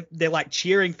yet they're like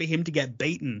cheering for him to get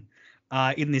beaten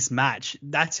in this match.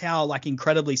 That's how like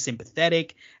incredibly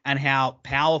sympathetic and how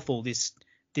powerful this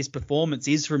performance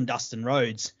is from Dustin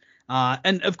Rhodes.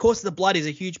 And of course the blood is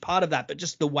a huge part of that, but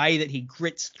just the way that he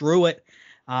grits through it,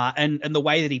 and the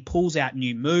way that he pulls out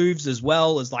new moves as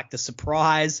well as like the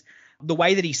surprise, the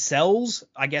way that he sells,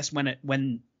 I guess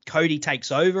when Cody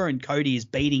takes over and Cody is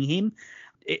beating him,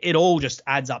 it all just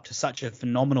adds up to such a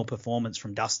phenomenal performance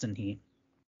from Dustin here.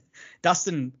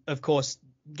 Dustin, of course,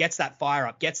 gets that fire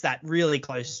up, gets that really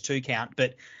close 2 count,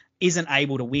 but isn't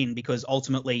able to win because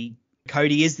ultimately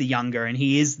Cody is the younger and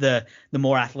he is the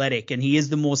more athletic and he is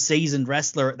the more seasoned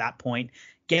wrestler at that point.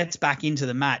 Gets back into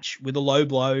the match with a low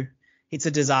blow. It's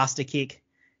a disaster kick.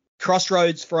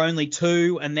 Crossroads for only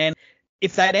 2. And then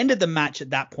if they'd ended the match at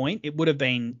that point, it would have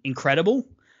been incredible.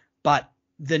 But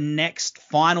the next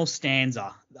final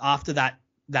stanza after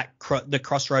the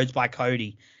Crossroads by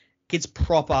Cody, it's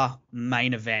proper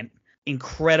main event.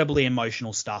 Incredibly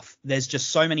emotional stuff. There's just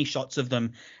so many shots of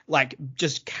them like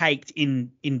just caked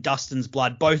in Dustin's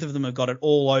blood. Both of them have got it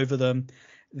all over them.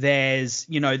 There's,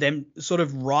 them sort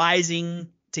of rising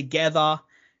together.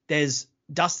 There's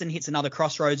Dustin hits another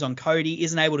Crossroads on Cody,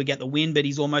 isn't able to get the win, but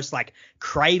he's almost like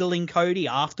cradling Cody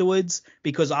afterwards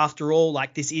because after all,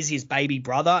 like this is his baby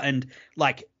brother. And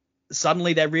like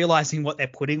suddenly they're realizing what they're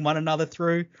putting one another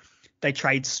through. They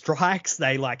trade strikes.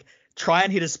 They like try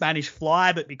and hit a Spanish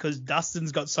fly, but because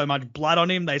Dustin's got so much blood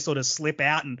on him, they sort of slip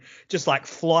out and just like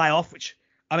fly off, which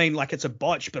I mean, like it's a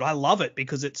botch, but I love it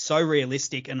because it's so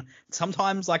realistic. And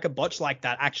sometimes like a botch like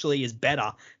that actually is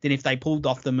better than if they pulled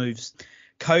off the moves.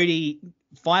 Cody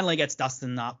finally gets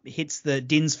Dustin up, hits the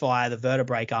Din's Fire, the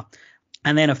Vertebreaker,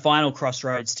 and then a final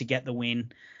Crossroads to get the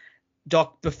win.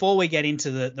 Doc, before we get into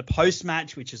the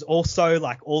post-match, which is also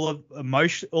like all of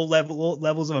emotion, all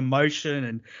levels of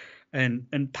emotion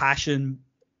and passion,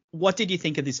 what did you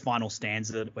think of this final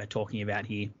stanza that we're talking about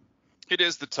here? It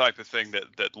is the type of thing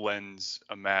that lends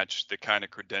a match the kind of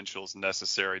credentials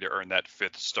necessary to earn that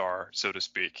 5th star, so to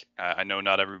speak. I know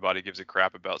not everybody gives a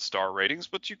crap about star ratings,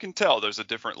 but you can tell there's a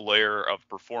different layer of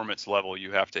performance level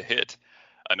you have to hit,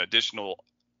 an additional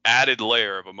added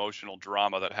layer of emotional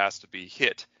drama that has to be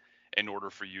hit in order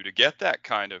for you to get that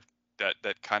kind of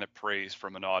praise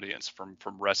from an audience, from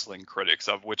wrestling critics,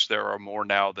 of which there are more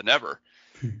now than ever.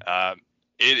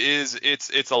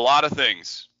 It's a lot of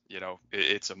things.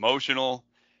 It's emotional.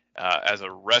 As a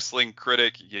wrestling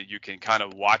critic, you can kind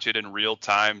of watch it in real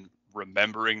time,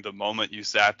 remembering the moment you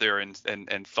sat there and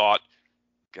thought,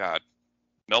 God,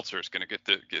 Meltzer is going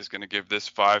to give this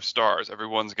 5 stars.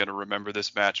 Everyone's going to remember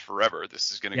this match forever.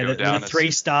 This is going to go down. The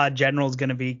 3-star general's going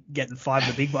to be getting 5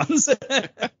 of the big ones.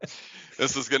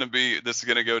 This is going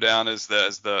to go down as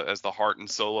the heart and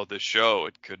soul of this show.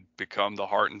 It could become the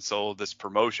heart and soul of this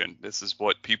promotion. This is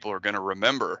what people are going to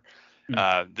remember.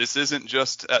 This isn't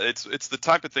just it's the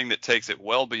type of thing that takes it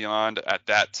well beyond at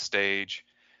that stage.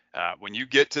 When you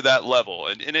get to that level,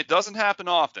 and it doesn't happen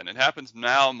often. It happens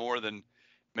now more than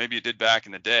maybe it did back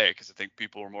in the day, because I think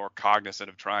people are more cognizant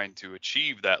of trying to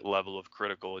achieve that level of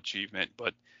critical achievement.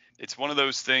 But it's one of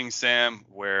those things, Sam,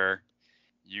 where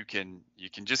you can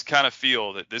just kind of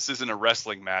feel that this isn't a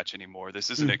wrestling match anymore. This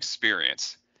is an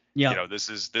experience. Yeah. This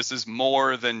is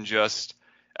more than just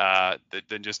a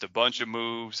bunch of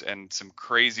moves and some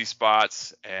crazy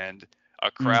spots and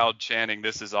a crowd chanting,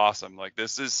 "This is awesome." Like,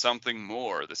 this is something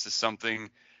more. This is something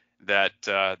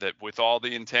that with all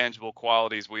the intangible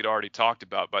qualities we'd already talked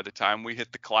about, by the time we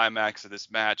hit the climax of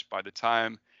this match, by the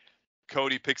time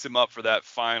Cody picks him up for that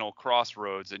final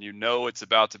crossroads and it's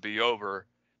about to be over,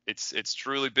 it's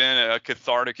truly been a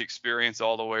cathartic experience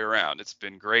all the way around. It's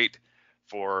been great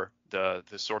for the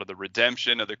sort of the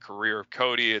redemption of the career of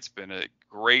Cody. It's been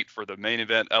great for the main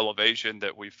event elevation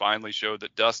that we finally showed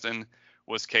that Dustin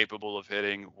was capable of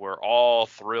hitting. We're all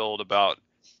thrilled about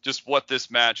just what this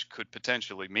match could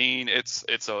potentially mean. It's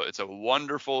a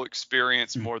wonderful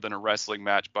experience, more than a wrestling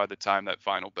match by the time that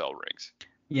final bell rings.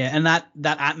 Yeah, and that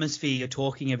atmosphere you're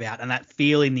talking about and that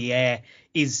feel in the air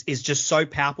is just so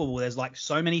palpable. There's like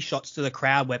so many shots to the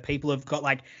crowd where people have got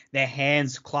like their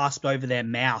hands clasped over their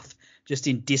mouth just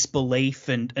in disbelief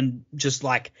and just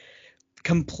like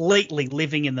completely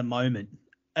living in the moment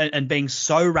and being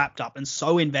so wrapped up and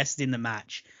so invested in the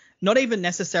match. Not even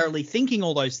necessarily thinking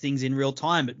all those things in real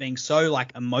time, but being so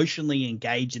like emotionally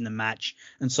engaged in the match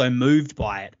and so moved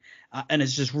by it. And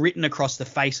it's just written across the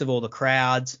face of all the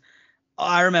crowds.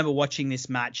 I remember watching this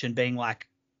match and being like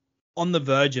on the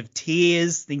verge of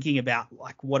tears, thinking about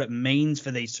like what it means for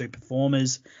these two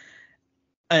performers.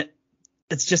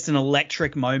 It's just an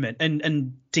electric moment.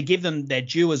 And to give them their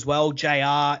due as well,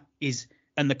 JR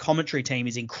and the commentary team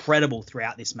is incredible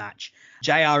throughout this match.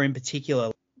 JR in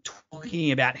particular,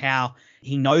 talking about how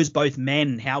he knows both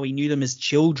men, how he knew them as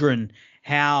children,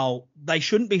 how they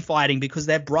shouldn't be fighting because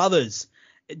they're brothers.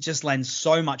 It just lends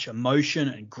so much emotion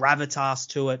and gravitas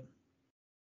to it.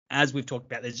 As we've talked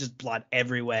about, there's just blood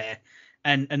everywhere.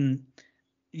 And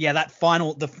yeah,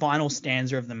 the final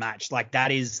stanza of the match, like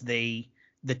that is the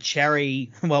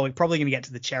cherry. Well, we're probably going to get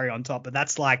to the cherry on top, but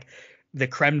that's like the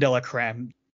creme de la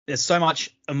creme. There's so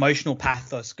much emotional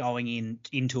pathos going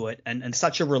into it and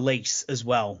such a release as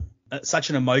well. Such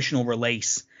an emotional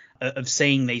release of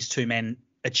seeing these two men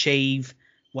achieve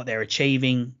what they're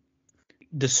achieving.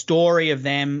 The story of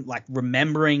them, like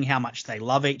remembering how much they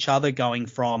love each other, going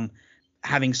from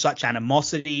having such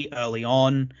animosity early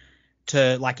on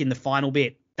to like in the final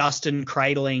bit, Dustin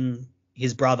cradling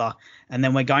his brother. And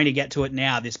then we're going to get to it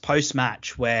now, this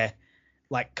post-match where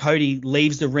like Cody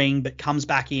leaves the ring but comes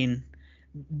back in.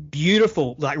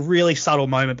 Beautiful, like really subtle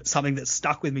moment, but something that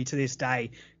stuck with me to this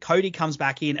day. Cody comes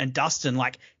back in and Dustin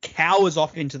like cowers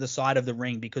off into the side of the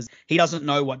ring because he doesn't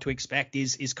know what to expect.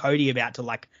 Is Cody about to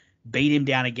like beat him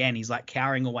down again? He's like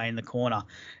cowering away in the corner.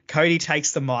 Cody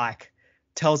takes the mic,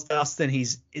 tells Dustin he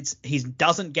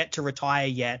doesn't get to retire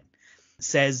yet,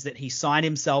 says that he signed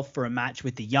himself for a match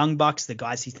with the Young Bucks, the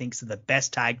guys he thinks are the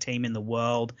best tag team in the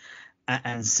world,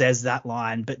 and says that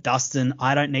line, "But Dustin,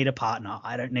 I don't need a partner.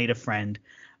 I don't need a friend.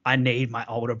 I need my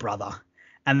older brother."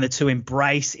 And the two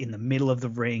embrace in the middle of the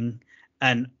ring.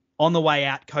 And on the way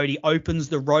out, Cody opens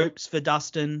the ropes for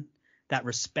Dustin, that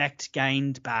respect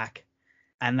gained back.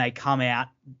 And they come out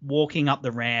walking up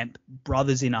the ramp,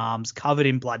 brothers in arms, covered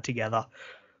in blood together.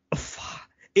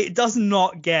 It does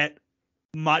not get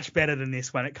much better than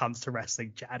this when it comes to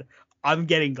wrestling, Chad. I'm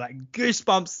getting like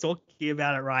goosebumps talking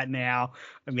about it right now.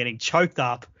 I'm getting choked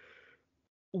up.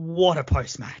 What a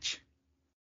post-match.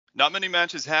 Not many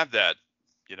matches have that.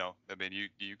 I mean,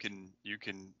 you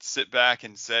can sit back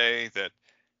and say that,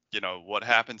 what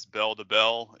happens bell to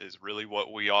bell is really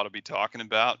what we ought to be talking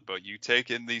about. But you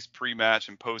take in these pre-match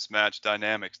and post-match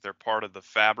dynamics. They're part of the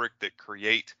fabric that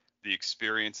create the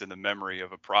experience and the memory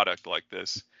of a product like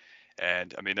this.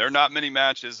 And I mean, there are not many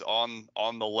matches on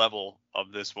the level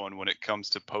of this one when it comes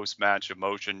to post-match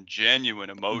emotion, genuine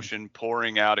emotion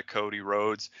pouring out of Cody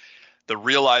Rhodes. The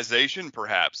realization,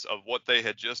 perhaps, of what they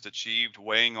had just achieved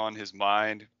weighing on his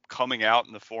mind, coming out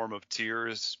in the form of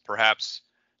tears, perhaps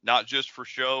not just for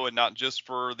show and not just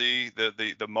for the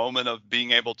moment of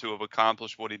being able to have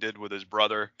accomplished what he did with his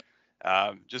brother.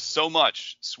 Just so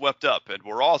much swept up, and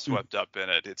we're all swept up in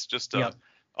it. It's just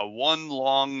a one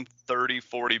long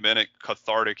 30-40 minute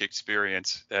cathartic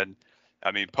experience. And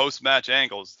I mean, post-match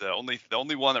angles, the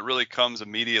only one that really comes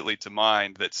immediately to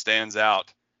mind that stands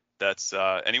out that's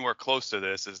anywhere close to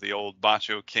this is the old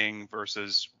Macho King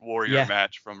versus Warrior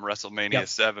match from WrestleMania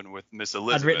 7 with Miss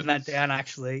Elizabeth. I'd written that down,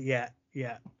 actually.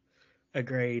 Yeah.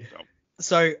 Agreed.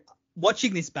 So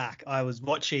watching this back, I was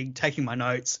taking my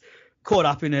notes, caught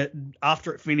up in it.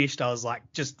 After it finished, I was like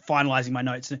just finalizing my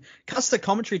notes. And cuts the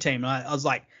commentary team. I was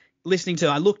like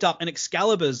I looked up and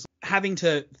Excalibur's having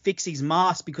to fix his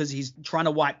mask because he's trying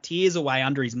to wipe tears away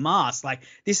under his mask. Like,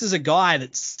 this is a guy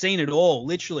that's seen it all,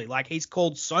 literally. Like, he's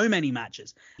called so many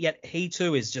matches, yet he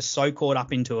too is just so caught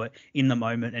up into it in the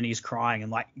moment, and he's crying.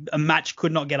 And like, a match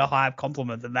could not get a higher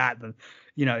compliment than that, than,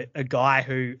 a guy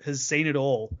who has seen it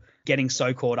all getting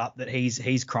so caught up that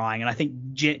he's crying. And I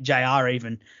think JR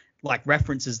even like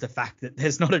references the fact that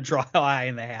there's not a dry eye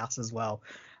in the house as well.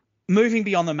 Moving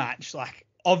beyond the match, like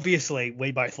obviously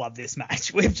we both love this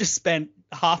match. We've just spent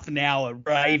half an hour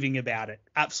raving about it,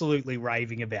 absolutely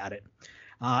raving about it.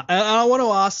 And I want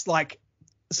to ask like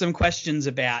some questions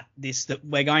about this that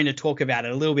we're going to talk about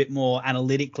it a little bit more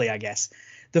analytically, I guess.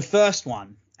 The first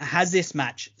one, has this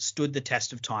match stood the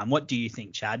test of time? What do you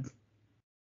think, Chad?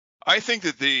 I think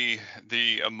that the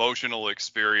emotional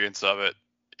experience of it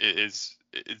is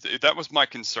that was my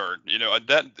concern. You know,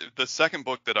 that the second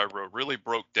book that I wrote really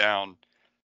broke down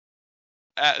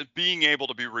at being able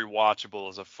to be rewatchable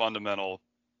as a fundamental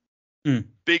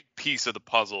big piece of the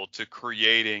puzzle to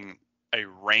creating a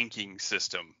ranking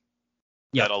system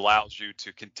that allows you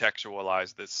to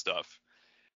contextualize this stuff.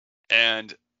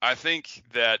 And I think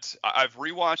that I've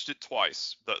rewatched it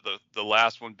twice, the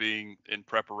last one being in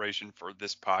preparation for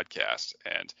this podcast.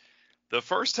 And the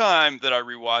first time that I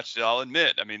rewatched it, I'll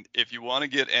admit, I mean, if you want to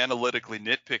get analytically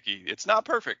nitpicky, it's not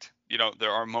perfect. You know,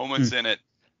 there are moments in it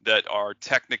that are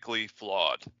technically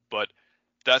flawed, but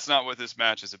that's not what this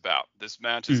match is about. This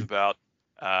match is about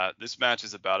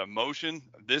emotion.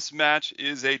 This match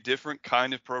is a different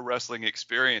kind of pro wrestling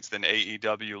experience than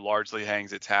AEW largely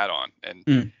hangs its hat on.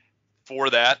 And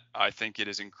for that, I think it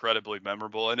is incredibly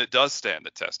memorable, and it does stand the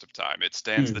test of time. It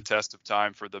stands the test of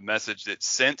time for the message that's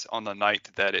sent on the night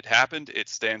that it happened. It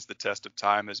stands the test of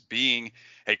time as being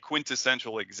a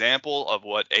quintessential example of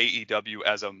what AEW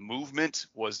as a movement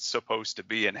was supposed to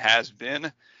be and has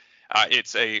been.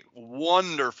 It's a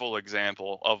wonderful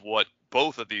example of what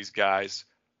both of these guys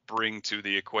bring to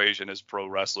the equation as pro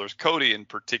wrestlers. Cody in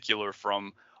particular,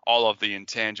 from all of the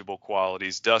intangible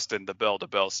qualities. Dustin, the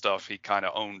bell-to-bell stuff, he kind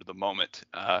of owned the moment.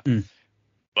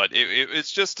 But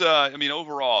it's just, I mean,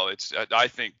 overall, I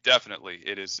think definitely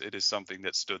it is something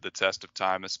that stood the test of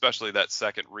time, especially that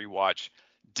second rewatch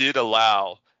did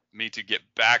allow me to get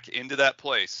back into that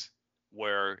place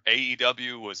where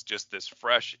AEW was just this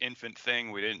fresh infant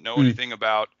thing we didn't know anything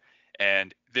about,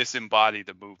 and this embodied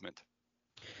the movement.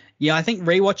 Yeah, I think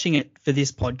rewatching it for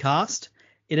this podcast,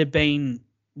 it had been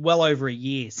well over a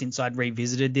year since I'd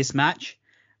revisited this match.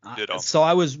 So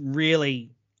I was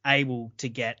really able to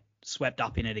get swept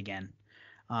up in it again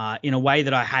in a way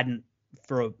that I hadn't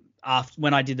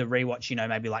when I did the rewatch, you know,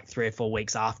 maybe like 3 or 4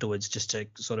 weeks afterwards, just to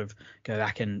sort of go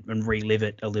back and relive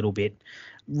it a little bit.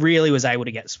 Really was able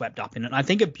to get swept up in it. And I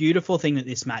think a beautiful thing that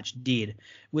this match did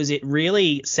was it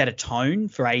really set a tone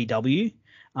for AEW.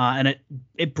 And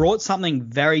it brought something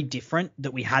very different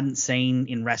that we hadn't seen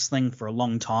in wrestling for a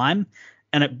long time.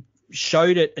 And it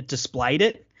showed it, it displayed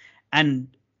it. And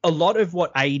a lot of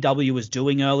what AEW was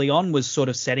doing early on was sort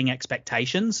of setting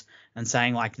expectations and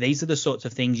saying, like, these are the sorts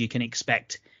of things you can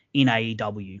expect in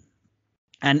AEW.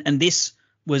 And this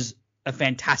was a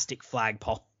fantastic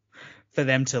flagpole for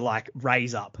them to, like,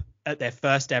 raise up at their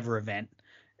first ever event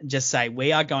and just say,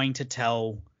 we are going to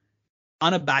tell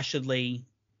unabashedly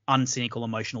uncynical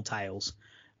emotional tales,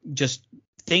 just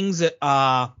things that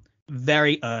are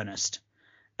very earnest.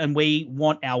 And we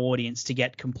want our audience to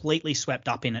get completely swept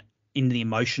up in it, in the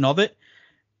emotion of it,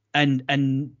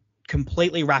 and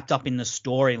completely wrapped up in the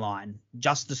storyline,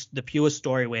 just the pure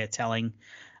story we're telling.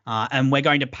 And we're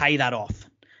going to pay that off,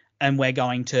 and we're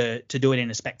going to do it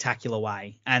in a spectacular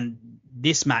way. And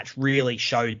this match really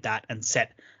showed that and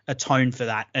set a tone for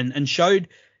that, and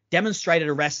demonstrated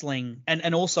a wrestling.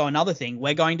 And also another thing,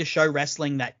 we're going to show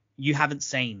wrestling that you haven't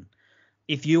seen.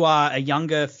 If you are a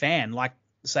younger fan, like,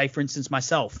 say, for instance,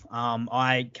 myself,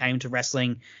 I came to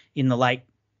wrestling in the late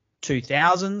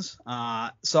 2000s.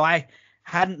 So I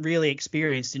hadn't really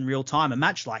experienced in real time a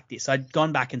match like this. I'd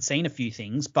gone back and seen a few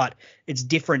things, but it's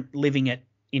different living it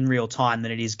in real time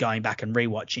than it is going back and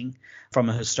rewatching from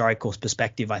a historical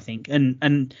perspective, I think.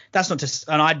 And that's not just,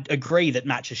 and I agree that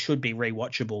matches should be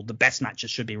rewatchable. The best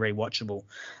matches should be rewatchable.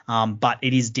 But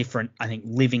it is different, I think,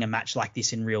 living a match like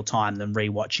this in real time than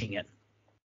rewatching it.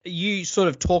 You sort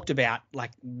of talked about, like,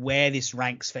 where this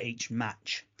ranks for each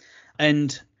match.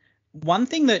 And one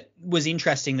thing that was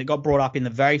interesting that got brought up in the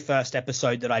very first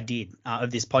episode that I did of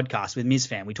this podcast with Ms.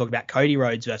 Fan, we talked about Cody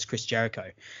Rhodes versus Chris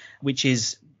Jericho, which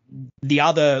is the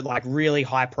other, like, really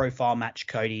high profile match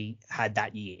Cody had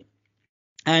that year.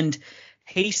 And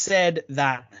he said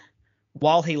that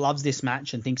while he loves this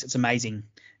match and thinks it's amazing,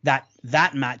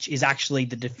 that match is actually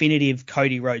the definitive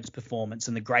Cody Rhodes performance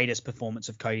and the greatest performance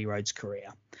of Cody Rhodes' career.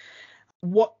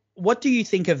 What do you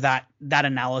think of that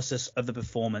analysis of the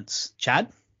performance, Chad?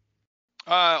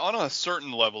 On a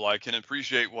certain level, I can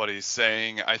appreciate what he's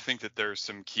saying. I think that there's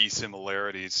some key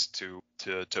similarities to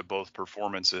both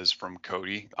performances from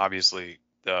Cody. Obviously,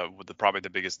 Probably the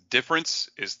biggest difference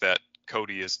is that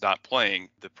Cody is not playing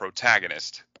the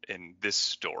protagonist in this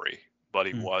story, but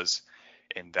he was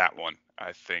in that one.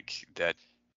 I think that,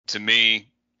 to me,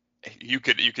 you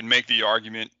can make the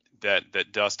argument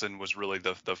that Dustin was really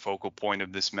the focal point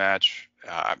of this match.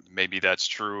 Maybe that's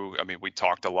true. I mean, we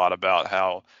talked a lot about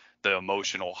how the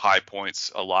emotional high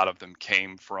points, a lot of them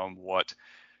came from what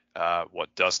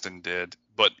Dustin did.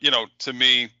 But, to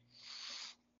me,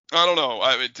 I don't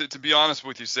know. To be honest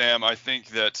with you, Sam, I think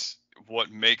that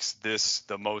what makes this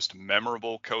the most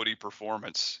memorable Cody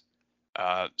performance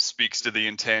speaks to the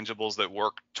intangibles that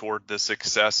work toward the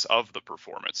success of the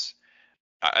performance.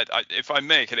 If I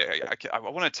may, I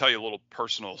want to tell you a little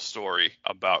personal story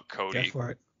about Cody. Go for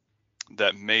it.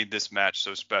 That made this match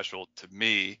so special to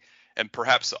me, and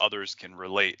perhaps others can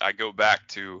relate. I go back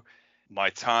to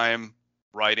my time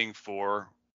writing for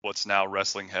what's now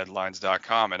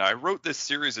WrestlingHeadlines.com, and I wrote this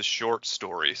series of short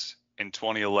stories in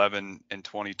 2011 and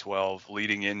 2012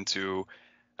 leading into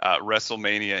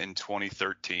WrestleMania in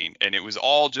 2013, and it was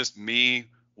all just me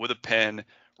with a pen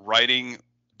writing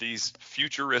these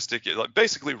futuristic,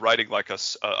 basically writing like a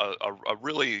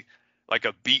really like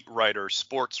a beat writer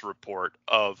sports report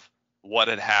of what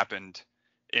had happened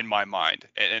in my mind.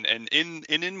 And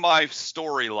in my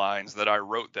storylines that I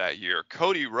wrote that year,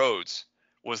 Cody Rhodes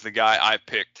was the guy I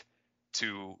picked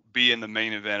to be in the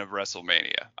main event of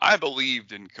WrestleMania. I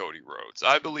believed in Cody Rhodes.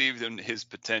 I believed in his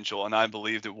potential, and I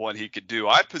believed in what he could do.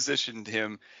 I positioned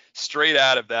him straight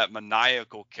out of that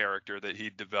maniacal character that he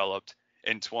developed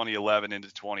in 2011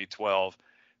 into 2012,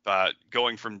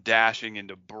 going from dashing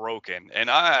into broken. And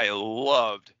I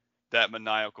loved that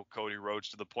maniacal Cody Rhodes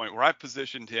to the point where I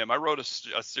positioned him. I wrote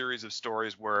a series of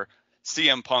stories where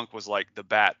CM Punk was like the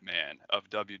Batman of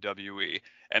WWE,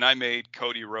 and I made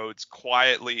Cody Rhodes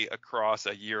quietly across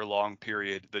a year-long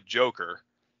period the Joker,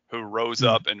 who rose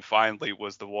up and finally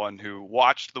was the one who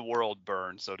watched the world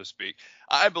burn, so to speak.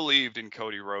 I believed in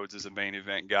Cody Rhodes as a main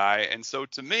event guy, and so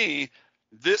to me,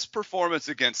 this performance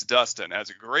against Dustin, as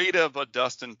great of a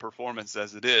Dustin performance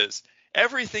as it is,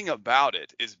 everything about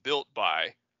it is built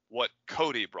by what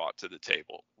Cody brought to the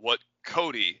table, what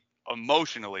Cody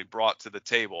emotionally brought to the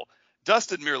table.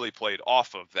 Dustin merely played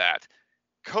off of that.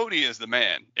 Cody is the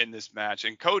man in this match,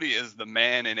 and Cody is the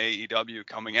man in AEW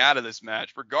coming out of this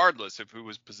match, regardless of who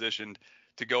was positioned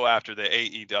to go after the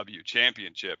AEW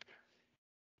championship.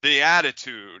 The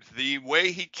attitude, the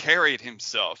way he carried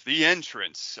himself, the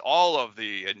entrance, all of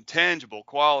the intangible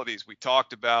qualities we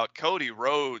talked about. Cody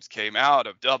Rhodes came out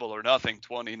of Double or Nothing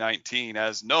 2019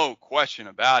 as no question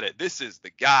about it. This is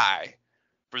the guy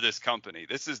for this company.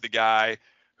 This is the guy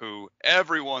who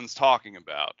everyone's talking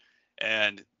about.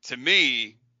 And to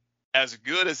me, as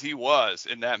good as he was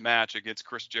in that match against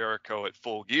Chris Jericho at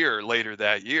Full Gear later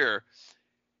that year,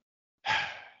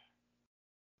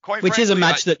 which is a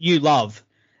match that you love.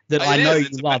 That I know you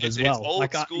love as well. It's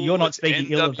old school. You're not speaking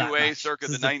ill of that NWA match. circa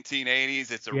the 1980s.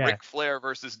 It's a Ric Flair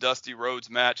versus Dusty Rhodes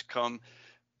match come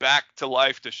back to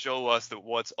life to show us that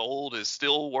what's old is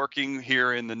still working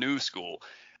here in the new school.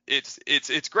 It's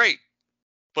great.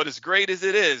 But as great as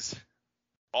it is,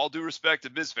 all due respect to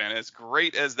Bizfan, as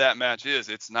great as that match is,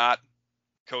 it's not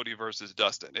Cody versus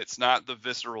Dustin. It's not the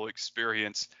visceral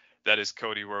experience that is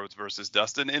Cody Rhodes versus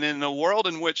Dustin. And in a world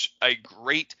in which a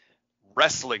great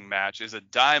wrestling match is a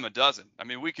dime a dozen. I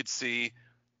mean, we could see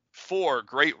 4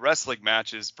 great wrestling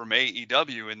matches from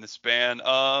AEW in the span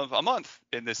of a month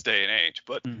in this day and age.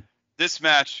 But this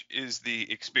match is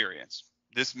the experience.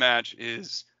 This match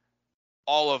is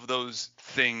all of those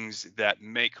things that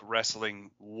make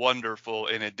wrestling wonderful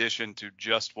in addition to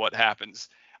just what happens.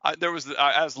 I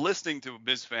was listening to a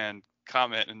Bizfan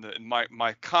comment, and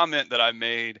my comment that I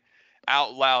made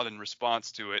out loud in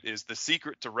response to it is the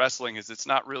secret to wrestling is it's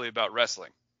not really about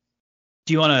wrestling.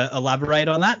 Do you want to elaborate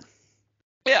on that?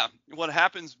 Yeah. What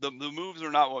happens, the moves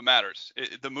are not what matters.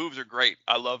 The moves are great.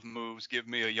 I love moves. Give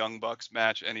me a Young Bucks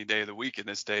match any day of the week in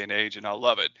this day and age, and I'll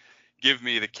love it. Give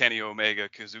me the Kenny Omega,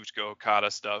 Kazuchika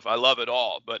Okada stuff. I love it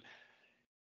all. But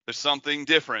there's something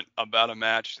different about a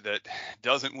match that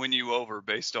doesn't win you over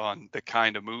based on the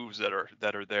kind of moves that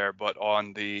are there, but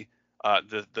on the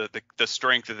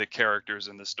strength of the characters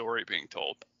and the story being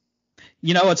told.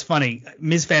 You know what's funny?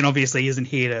 Mizfan obviously isn't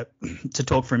here to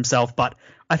talk for himself, but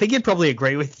I think he'd probably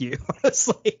agree with you,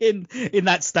 honestly, in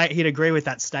that state. He'd agree with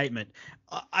that statement.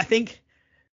 I think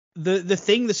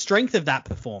the strength of that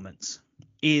performance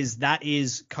is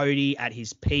Cody at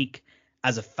his peak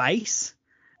as a face.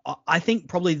 I think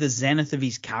probably the zenith of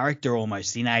his character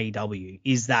almost in AEW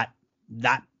is that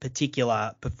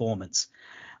particular performance.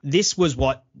 This was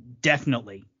what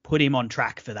definitely put him on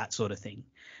track for that sort of thing,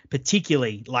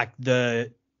 particularly like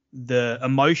the the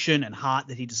emotion and heart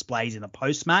that he displays in the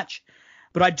post-match.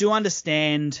 But I do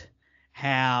understand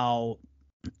how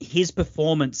his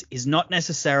performance is not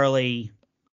necessarily,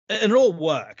 and it all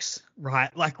works,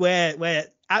 right? Like we're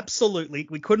absolutely,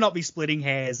 we could not be splitting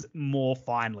hairs more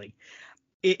finely.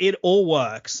 It all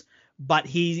works, but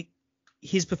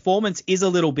his performance is a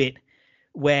little bit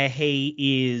where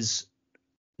he is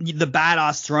the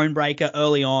badass throne breaker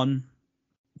early on,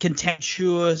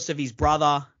 contemptuous of his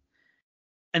brother,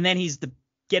 and then he's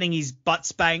getting his butt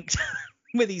spanked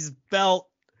with his belt.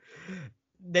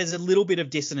 There's a little bit of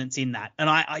dissonance in that, and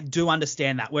I do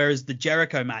understand that. Whereas the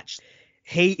Jericho match,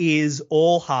 he is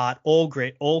all heart, all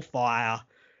grit, all fire.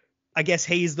 I guess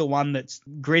he's the one that's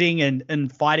gritting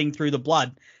and fighting through the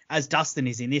blood, as Dustin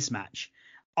is in this match.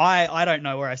 I don't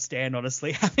know where I stand,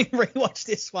 honestly. Having rewatched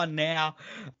this one now,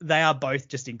 they are both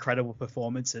just incredible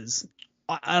performances.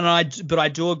 But I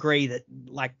do agree that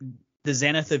like the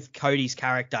zenith of Cody's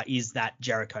character is that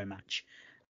Jericho match.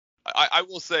 I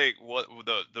will say what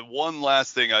the one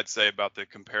last thing I'd say about the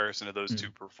comparison of those two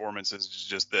performances is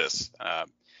just this.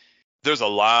 There's a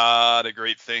lot of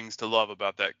great things to love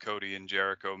about that Cody and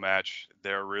Jericho match.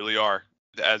 There really are.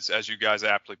 As you guys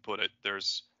aptly put it,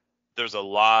 there's a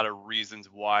lot of reasons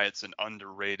why it's an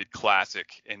underrated classic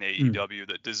in AEW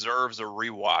that deserves a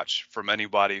rewatch from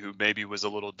anybody who maybe was a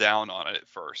little down on it at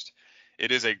first.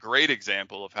 It is a great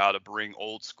example of how to bring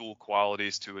old school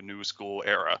qualities to a new school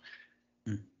era.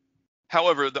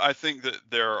 However, I think that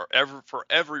for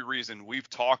every reason we've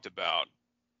talked about,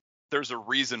 there's a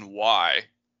reason why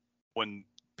when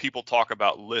people talk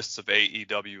about lists of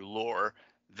AEW lore,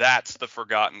 that's the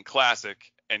forgotten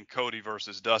classic, and Cody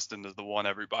versus Dustin is the one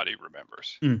everybody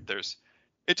remembers.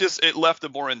 It left a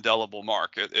more indelible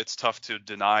mark. It's tough to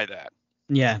deny that.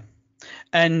 Yeah.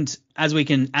 And as we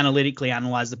can analytically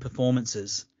analyze the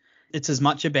performances, it's as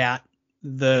much about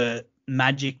the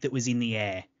magic that was in the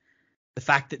air. The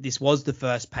fact that this was the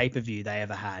first pay-per-view they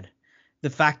ever had. The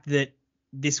fact that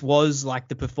this was like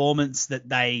the performance that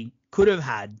they could have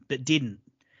had but didn't.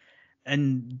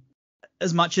 And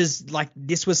as much as like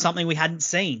this was something we hadn't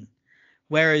seen.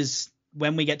 Whereas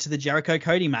when we get to the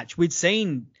Jericho-Cody match, we'd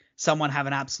seen someone have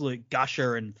an absolute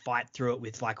gusher and fight through it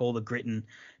with like all the grit and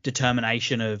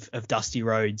determination of Dusty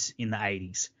Rhodes in the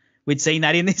 80s. We'd seen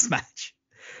that in this match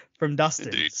from Dustin.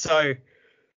 Indeed. So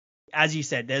as you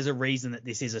said, there's a reason that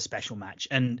this is a special match,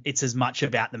 and it's as much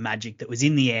about the magic that was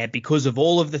in the air because of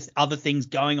all of the other things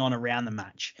going on around the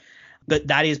match. But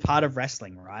that is part of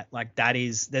wrestling, right? Like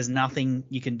there's nothing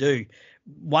you can do.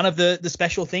 One of the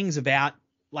special things about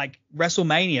like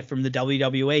WrestleMania from the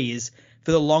WWE is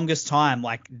for the longest time,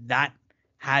 like that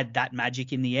had that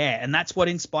magic in the air. And that's what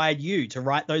inspired you to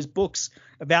write those books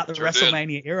about the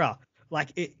WrestleMania era.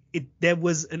 Like there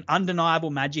was an undeniable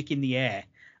magic in the air.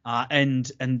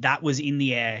 And that was in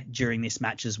the air during this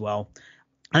match as well.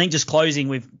 I think just closing,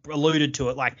 we've alluded to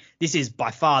it. Like this is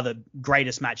by far the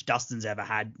greatest match Dustin's ever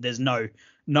had. There's no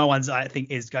one's, I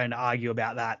think, is going to argue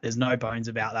about that. There's no bones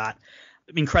about that.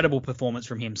 Incredible performance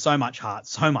from him. So much heart,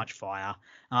 so much fire.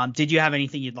 Did you have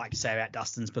anything you'd like to say about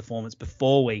Dustin's performance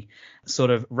before we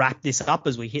sort of wrap this up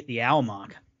as we hit the hour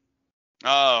mark?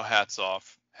 Oh, hats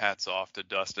off to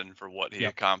Dustin for what he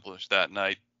accomplished that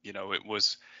night. It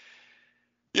was.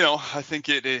 I think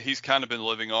he's kind of been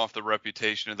living off the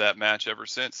reputation of that match ever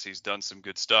since. He's done some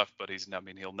good stuff, but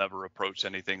he'll never approach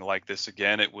anything like this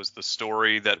again. It was the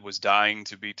story that was dying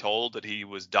to be told, that he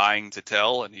was dying to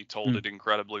tell, and he told it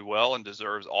incredibly well and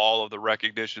deserves all of the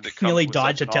recognition that comes nearly with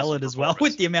died to tell awesome it as well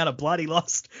with the amount of blood he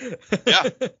lost.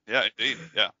 Yeah, indeed,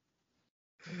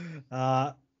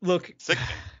 yeah. Look, sick,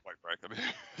 quite frankly.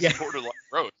 Borderline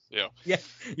gross. Yeah,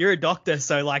 you're a doctor,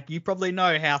 so like you probably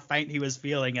know how faint he was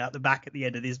feeling out the back at the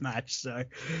end of this match. So,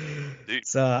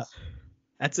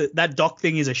 that doc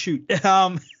thing is a shoot.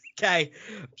 Okay,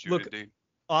 look, indeed.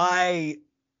 I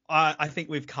think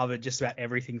we've covered just about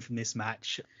everything from this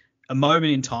match. A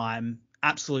moment in time,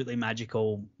 absolutely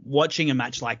magical. Watching a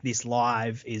match like this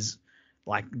live is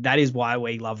like that is why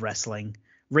we love wrestling.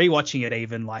 Rewatching it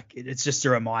even like it's just a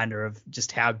reminder of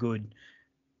just how good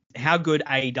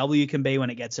AEW can be when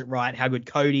it gets it right, how good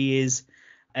Cody is,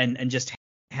 and just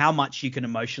how much you can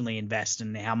emotionally invest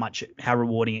and how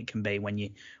rewarding it can be when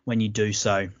you do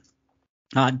so.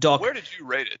 Doc, where did you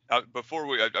rate it? Before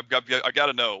I got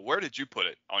to know, where did you put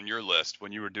it on your list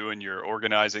when you were doing your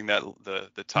organizing that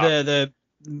the top?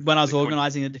 When I was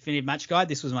organizing the definitive match guide,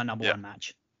 this was my number one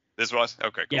match. This was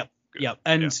okay. Cool. Yep.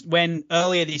 And when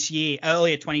earlier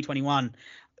 2021.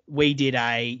 We did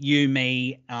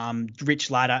me,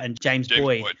 Rich Latta, and James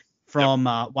Boyd from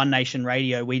One Nation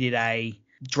Radio. We did a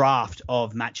draft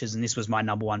of matches, and this was my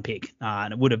number one pick,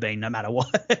 and it would have been no matter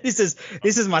what. This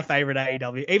is my favorite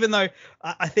AEW, even though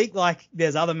I think like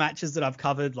there's other matches that I've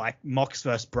covered, like Mox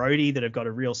versus Brody, that have got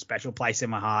a real special place in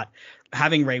my heart.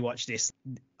 Having rewatched this,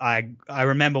 I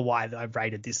remember why I've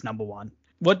rated this number one.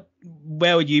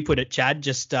 Where would you put it, Chad?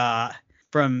 Just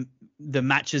from the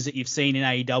matches that you've seen in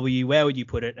AEW, where would you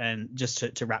put it? And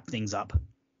just to wrap things up.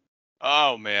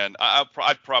 Oh man,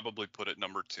 I'd probably put it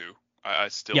number 2. I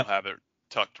still have it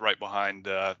tucked right behind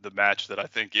the match that I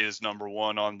think is number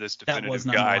 1 on this definitive guide. That was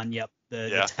number 1. Yep,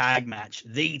 the tag match,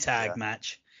 the tag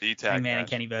match. Hangman and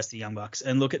Kenny versus the Young Bucks.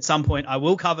 And look, at some point I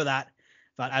will cover that,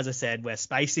 but as I said, we're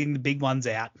spacing the big ones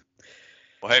out.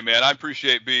 Well, hey man, I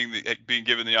appreciate being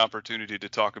given the opportunity to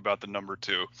talk about the number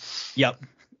 2. Yep.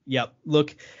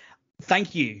 Look,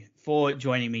 thank you for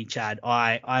joining me, Chad.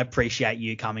 I appreciate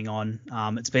you coming on.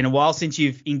 It's been a while since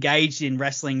you've engaged in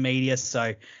wrestling media,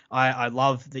 so I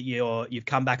love that you've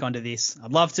come back onto this.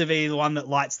 I'd love to be the one that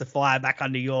lights the fire back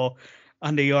under your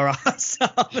ass.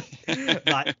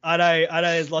 But I know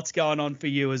there's lots going on for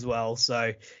you as well,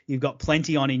 so you've got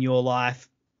plenty on in your life.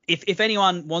 If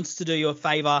anyone wants to do you a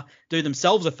favor, do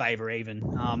themselves a favor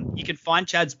even, you can find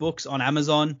Chad's books on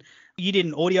Amazon. You did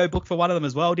an audio book for one of them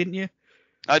as well, didn't you?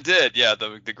 I did, yeah.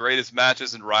 The Greatest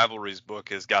Matches and Rivalries book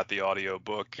has got the audio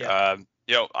book. Yeah.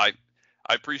 I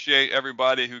appreciate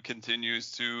everybody who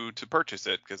continues to purchase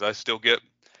it, because I still get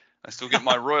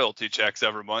my royalty checks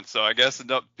every month. So I guess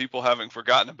people haven't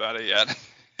forgotten about it yet.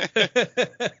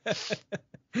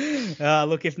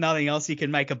 Look, if nothing else, you can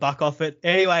make a buck off it.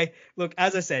 Anyway, look,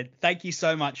 as I said, thank you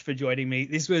so much for joining me.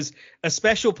 This was a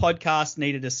special podcast,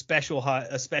 needed a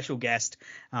special guest,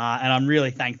 and I'm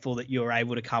really thankful that you were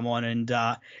able to come on. And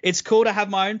it's cool to have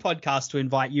my own podcast to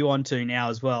invite you onto now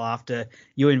as well, after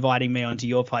you inviting me onto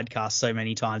your podcast so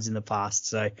many times in the past.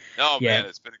 So, man,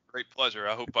 it's been a great pleasure.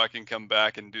 I hope I can come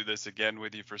back and do this again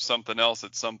with you for something else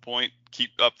at some point.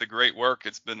 Keep up the great work.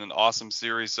 It's been an awesome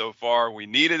series so far. We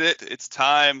needed it. It's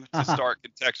time to start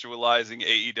contextualizing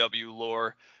AEW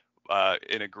lore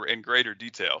in greater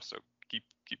detail. So keep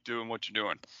doing what you're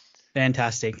doing.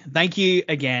 Fantastic. Thank you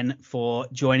again for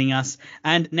joining us.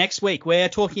 And next week, we're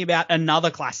talking about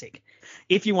another classic.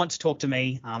 If you want to talk to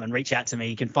me and reach out to me,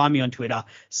 you can find me on Twitter,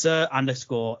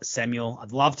 Sir_Samuel.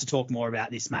 I'd love to talk more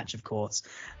about this match, of course,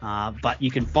 but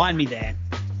you can find me there.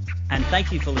 And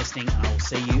thank you for listening, and I will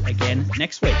see you again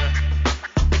next week.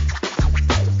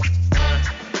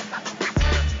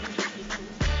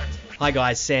 Hi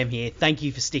guys, Sam here. Thank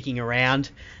you for sticking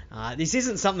around. This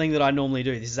isn't something that I normally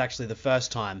do. This is actually the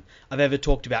first time I've ever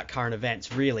talked about current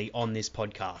events really on this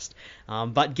podcast.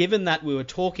 But given that we were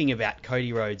talking about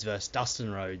Cody Rhodes versus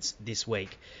Dustin Rhodes this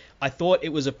week, I thought it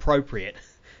was appropriate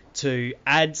to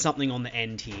add something on the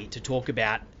end here to talk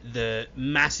about the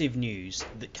massive news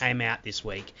that came out this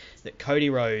week that Cody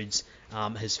Rhodes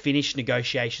has finished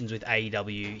negotiations with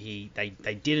AEW.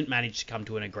 They didn't manage to come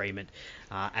to an agreement,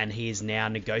 and he is now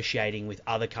negotiating with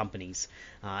other companies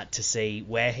to see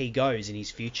where he goes in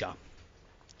his future.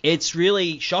 It's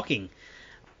really shocking.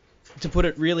 To put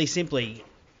it really simply,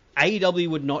 AEW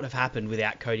would not have happened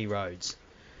without Cody Rhodes.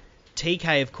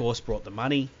 TK, of course, brought the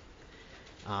money.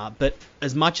 But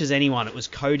as much as anyone, it was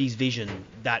Cody's vision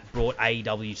that brought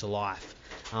AEW to life.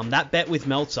 That bet with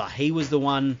Meltzer, he was the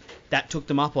one that took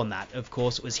them up on that. Of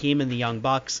course, it was him and the Young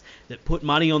Bucks that put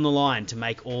money on the line to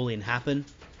make All In happen.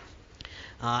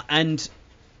 And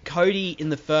Cody, in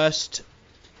the first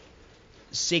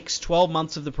 6-12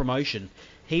 months of the promotion,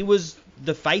 he was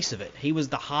the face of it. He was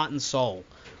the heart and soul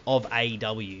of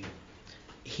AEW.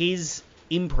 His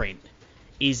imprint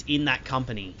is in that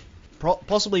company,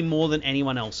 possibly more than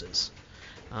anyone else's.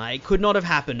 It could not have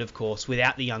happened, of course,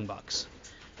 without the Young Bucks.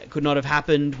 It could not have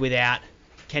happened without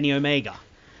Kenny Omega.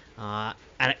 And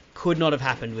it could not have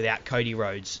happened without Cody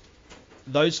Rhodes.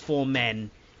 Those 4 men,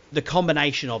 the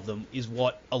combination of them is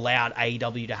what allowed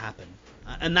AEW to happen.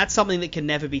 And that's something that can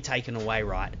never be taken away,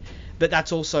 right? But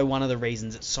that's also one of the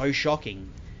reasons it's so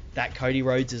shocking that Cody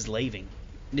Rhodes is leaving.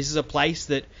 This is a place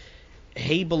that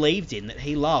he believed in, that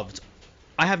he loved.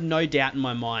 I have no doubt in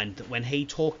my mind that when he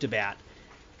talked about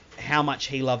how much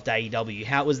he loved AEW,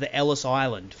 how it was the Ellis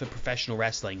Island for professional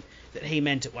wrestling, that he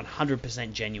meant it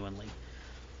 100% genuinely.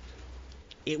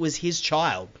 It was his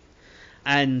child,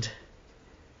 and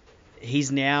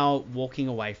he's now walking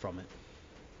away from it.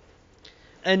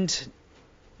 And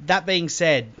that being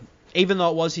said, even though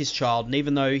it was his child, and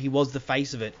even though he was the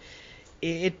face of it,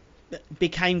 it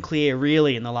became clear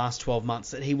really in the last 12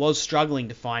 months that he was struggling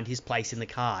to find his place in the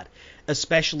card,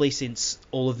 especially since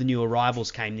all of the new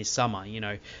arrivals came this summer. You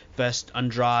know, first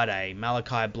Andrade,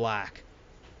 Malachi Black,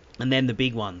 and then the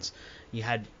big ones. You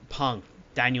had Punk,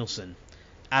 Danielson,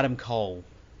 Adam Cole.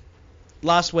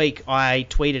 Last week I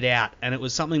tweeted out, and it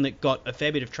was something that got a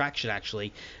fair bit of traction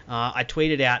actually. I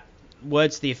tweeted out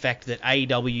words to the effect that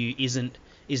AEW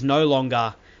is no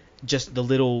longer just the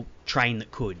little train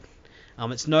that could.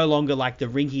 It's no longer like the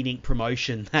rinky-dink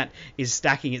promotion that is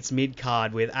stacking its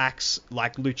mid-card with acts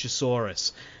like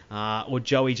Luchasaurus, or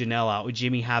Joey Janela, or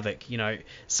Jimmy Havoc.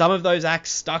 Some of those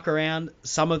acts stuck around,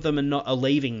 some of them are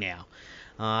leaving now.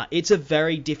 It's a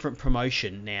very different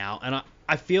promotion now, and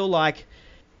I feel like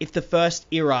if the first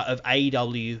era of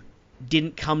AEW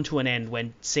didn't come to an end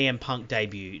when CM Punk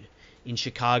debuted in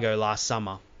Chicago last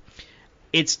summer,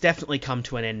 it's definitely come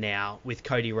to an end now with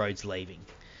Cody Rhodes leaving.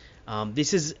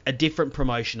 This is a different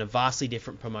promotion, a vastly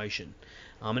different promotion.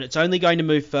 And it's only going to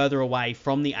move further away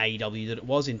from the AEW that it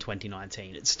was in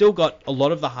 2019. It's still got a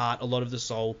lot of the heart, a lot of the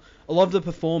soul, a lot of the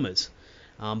performers.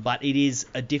 But it is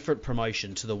a different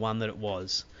promotion to the one that it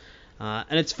was.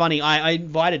 And it's funny, I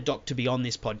invited Doc to be on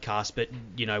this podcast, but,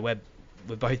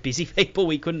 we're both busy people.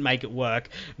 We couldn't make it work.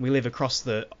 We live across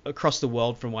the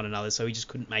world from one another, so we just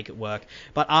couldn't make it work.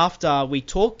 But after we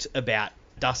talked about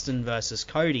Dustin versus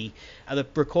Cody, the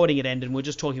recording had ended and we're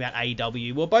just talking about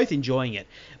AEW. We're both enjoying it.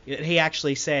 He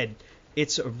actually said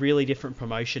it's a really different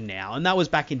promotion now, and that was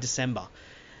back in December.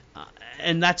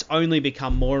 And that's only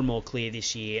become more and more clear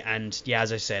this year. And yeah,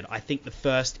 as I said, I think the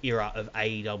first era of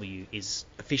AEW is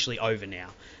officially over now.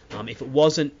 If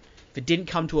it didn't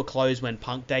come to a close when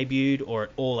Punk debuted or at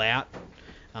All Out,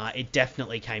 it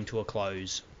definitely came to a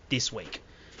close this week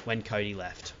when Cody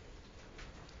left.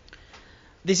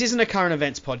 This isn't a current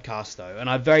events podcast, though, and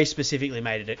I very specifically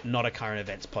made it not a current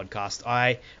events podcast.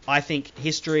 I think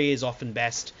history is often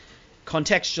best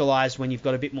contextualized when you've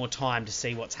got a bit more time to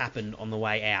see what's happened on the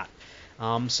way out.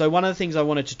 So one of the things I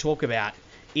wanted to talk about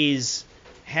is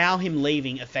how him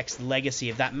leaving affects the legacy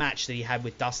of that match that he had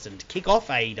with Dustin to kick off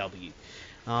AEW.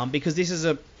 Because this is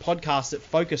a podcast that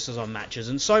focuses on matches,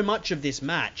 and so much of this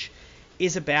match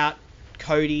is about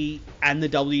Cody and the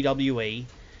WWE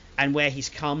and where he's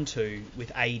come to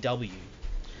with AEW.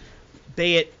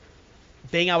 Be it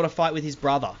being able to fight with his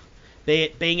brother, be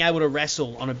it being able to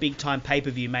wrestle on a big-time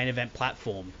pay-per-view main event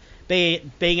platform, be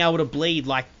it being able to bleed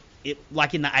like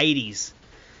in the 80s.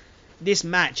 This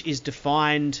match is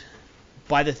defined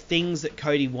by the things that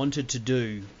Cody wanted to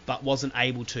do but wasn't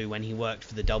able to when he worked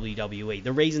for the WWE.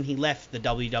 The reason he left the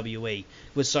WWE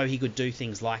was so he could do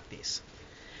things like this.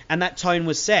 And that tone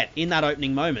was set in that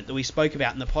opening moment that we spoke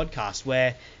about in the podcast,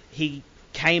 where he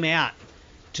came out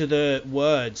to the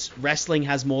words, "Wrestling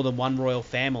has more than one royal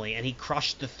family," and he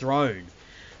crushed the throne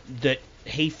that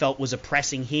he felt was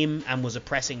oppressing him and was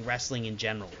oppressing wrestling in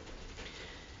general.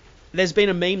 There's been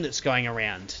a meme that's going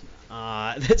around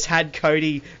that's had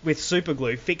Cody with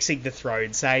superglue fixing the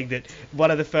throne, saying that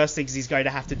one of the first things he's going to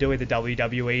have to do in the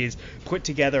WWE is put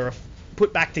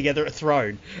back together a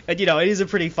throne. And, it is a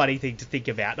pretty funny thing to think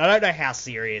about. I don't know how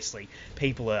seriously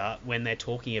people are when they're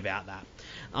talking about that.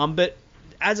 But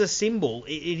as a symbol,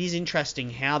 it is interesting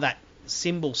how that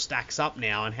symbol stacks up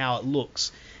now and how it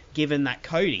looks, given that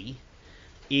Cody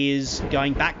is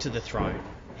going back to the throne.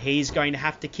 He's going to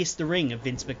have to kiss the ring of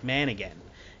Vince McMahon again.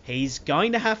 He's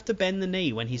going to have to bend the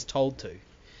knee when he's told to.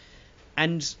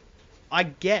 And I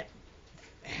get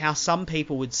how some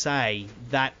people would say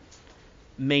that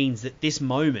means that this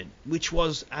moment, which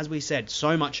was, as we said,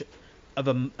 so much of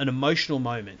an emotional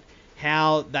moment,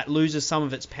 how that loses some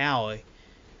of its power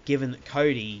given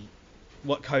that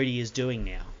what Cody is doing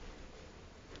now.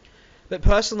 But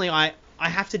personally, I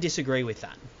have to disagree with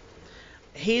that.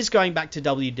 He is going back to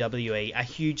WWE, a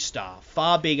huge star,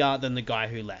 far bigger than the guy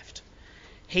who left.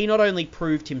 He not only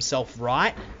proved himself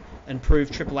right and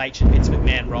proved Triple H and Vince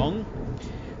McMahon wrong,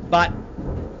 but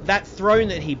that throne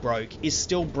that he broke is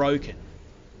still broken.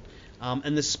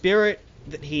 And the spirit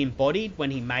that he embodied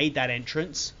when he made that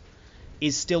entrance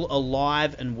is still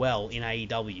alive and well in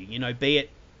AEW. Be it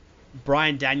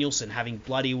Bryan Danielson having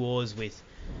bloody wars with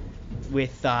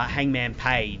Hangman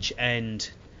Page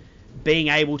and being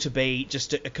able to be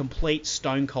just a complete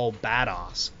stone cold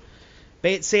badass.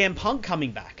 Be it CM Punk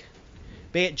coming back.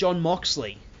 Be it Jon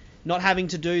Moxley not having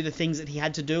to do the things that he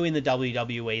had to do in the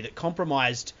WWE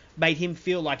that made him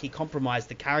feel like he compromised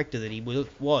the character that he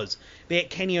was. Be it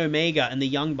Kenny Omega and the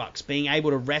Young Bucks being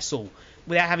able to wrestle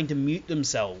without having to mute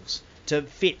themselves to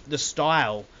fit the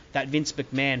style that Vince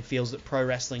McMahon feels that pro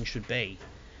wrestling should be.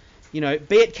 Be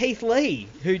it Keith Lee,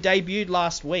 who debuted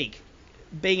last week,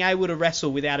 being able to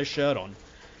wrestle without a shirt on.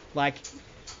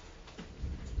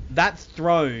 That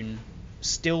throne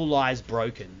still lies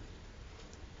broken.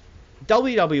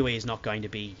 WWE is not going to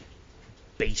be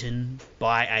beaten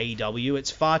by AEW.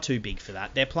 It's far too big for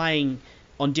that. They're playing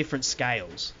on different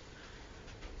scales.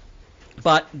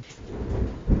 But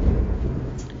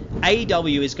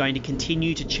AEW is going to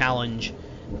continue to challenge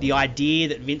the idea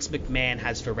that Vince McMahon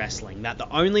has for wrestling, that the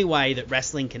only way that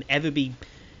wrestling can ever be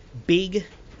big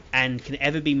and can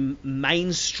ever be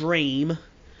mainstream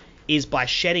is by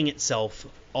shedding itself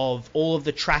of all of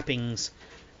the trappings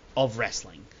of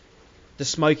wrestling. The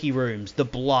smoky rooms, the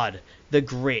blood, the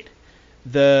grit,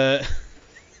 the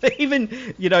even,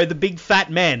 the big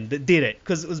fat men that did it,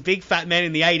 because it was big fat men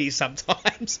in the 80s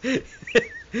sometimes and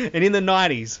in the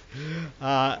 90s.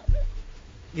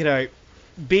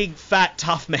 Big fat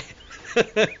tough men.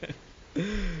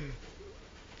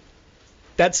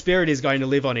 That spirit is going to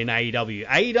live on in AEW.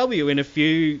 AEW in a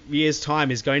few years'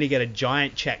 time is going to get a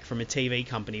giant check from a TV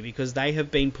company because they have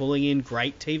been pulling in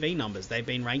great TV numbers. They've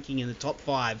been ranking in the top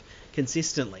 5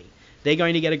 consistently. They're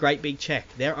going to get a great big check.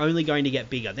 They're only going to get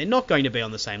bigger. They're not going to be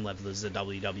on the same level as the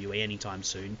WWE anytime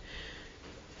soon.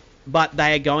 But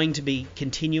they are going to be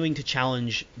continuing to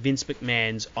challenge Vince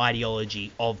McMahon's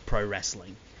ideology of pro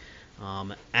wrestling.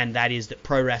 And that is that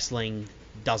pro wrestling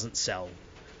doesn't sell.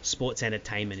 Sports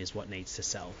entertainment is what needs to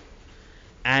sell.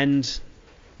 And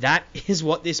that is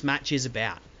what this match is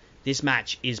about. This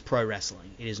match is pro wrestling.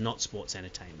 It is not sports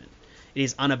entertainment. It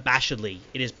is unabashedly,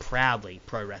 it is proudly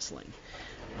pro wrestling.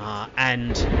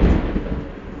 And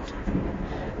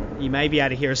you may be able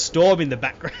to hear a storm in the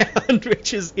background,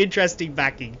 which is interesting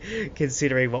backing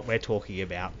considering what we're talking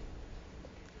about.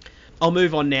 I'll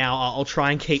move on now. I'll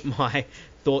try and keep my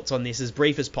thoughts on this as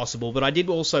brief as possible, but I did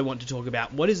also want to talk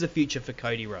about what is the future for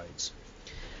Cody Rhodes.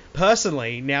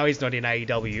 Personally, now he's not in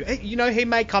AEW. He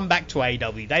may come back to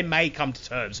AEW. They may come to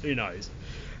terms. Who knows?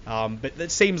 But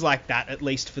it seems like that, at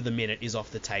least for the minute, is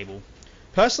off the table.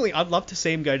 Personally, I'd love to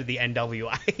see him go to the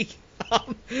NWA.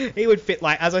 He would fit,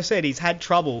 as I said, he's had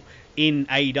trouble in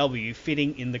AEW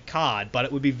fitting in the card, but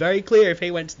it would be very clear if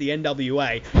he went to the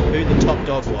NWA who the top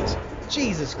dog was.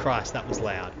 Jesus Christ, that was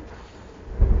loud.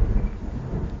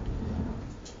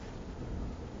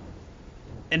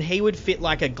 And he would fit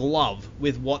like a glove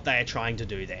with what they are trying to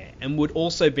do there, and would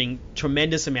also bring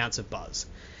tremendous amounts of buzz.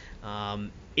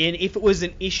 And if it was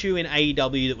an issue in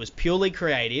AEW that was purely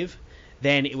creative,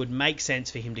 then it would make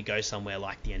sense for him to go somewhere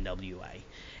like the NWA.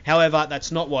 However,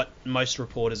 that's not what most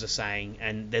reporters are saying,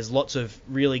 and there's lots of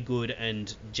really good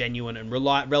and genuine and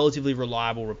relatively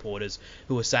reliable reporters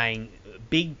who are saying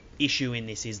big issue in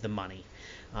this is the money.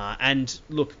 And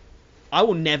look, I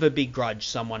will never begrudge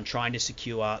someone trying to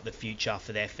secure the future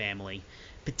for their family,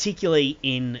 particularly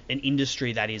in an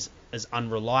industry that is as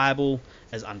unreliable,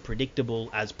 as unpredictable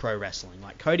as pro wrestling.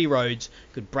 Like Cody Rhodes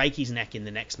could break his neck in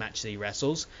the next match that he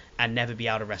wrestles and never be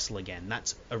able to wrestle again.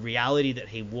 That's a reality that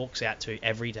he walks out to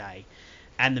every day.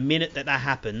 And the minute that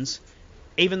happens,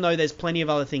 even though there's plenty of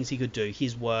other things he could do,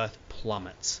 his worth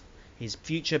plummets. His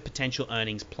future potential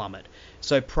earnings plummet.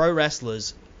 So pro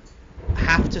wrestlers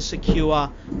have to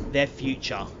secure their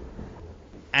future,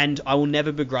 and I will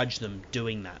never begrudge them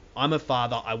doing that. I'm a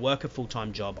father, I work a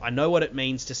full-time job, I know what it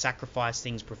means to sacrifice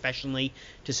things professionally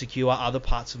to secure other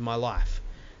parts of my life.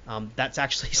 That's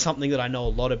actually something that I know a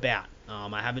lot about.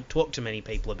 I haven't talked to many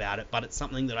people about it, but it's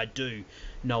something that I do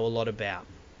know a lot about.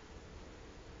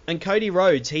 And Cody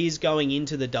Rhodes, he's going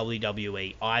into the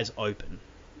WWE eyes open.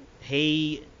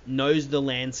 He knows the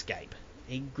landscape.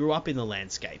 He grew up in the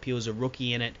landscape. He was a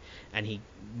rookie in it, and he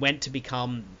went to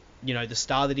become, the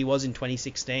star that he was in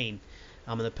 2016,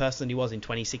 and the person that he was in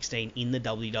 2016 in the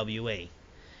WWE.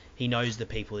 He knows the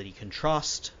people that he can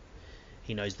trust.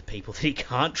 He knows the people that he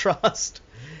can't trust.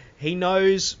 He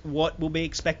knows what will be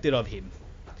expected of him.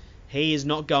 He is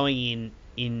not going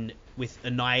in with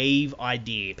a naive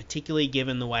idea, particularly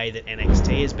given the way that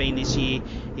NXT has been this year.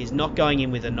 He's not going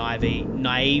in with a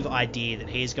naive idea that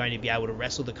he is going to be able to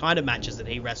wrestle the kind of matches that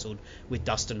he wrestled with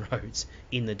Dustin Rhodes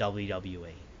in the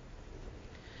WWE.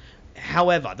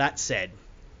 However, that said,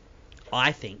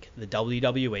 I think the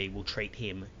WWE will treat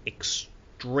him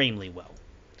extremely well.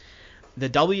 The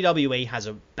WWE has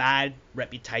a bad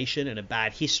reputation and a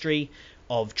bad history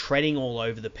of treading all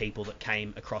over the people that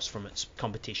came across from its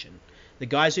competition. The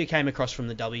guys who came across from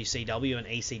the WCW and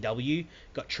ECW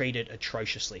got treated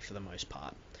atrociously for the most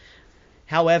part.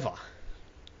 However,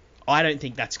 I don't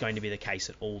think that's going to be the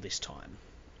case at all this time.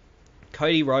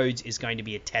 Cody Rhodes is going to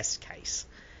be a test case,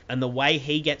 and the way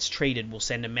he gets treated will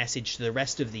send a message to the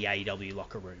rest of the AEW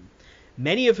locker room,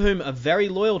 many of whom are very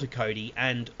loyal to Cody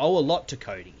and owe a lot to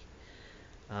Cody.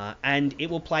 And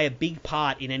it will play a big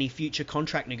part in any future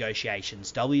contract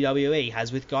negotiations WWE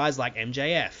has with guys like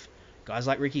MJF, guys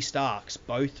like Ricky Starks,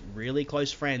 both really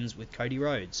close friends with Cody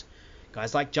Rhodes.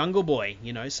 Guys like Jungle Boy,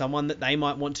 someone that they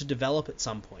might want to develop at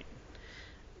some point.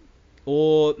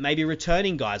 Or maybe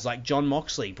returning guys like Jon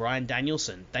Moxley, Bryan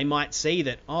Danielson. They might see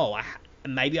that,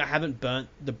 maybe I haven't burnt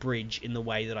the bridge in the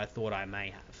way that I thought I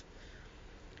may have.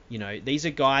 You know, these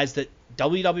are guys that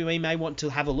WWE may want to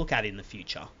have a look at in the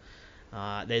future.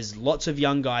 There's lots of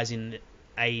young guys in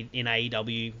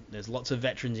AEW. There's lots of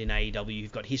veterans in AEW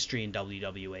who've got history in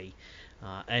WWE.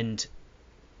 And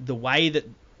the way that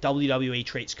WWE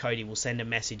treats Cody will send a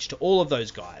message to all of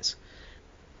those guys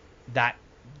that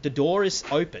the door is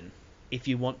open if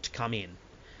you want to come in.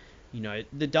 You know,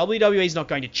 the WWE is not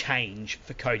going to change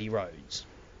for Cody Rhodes,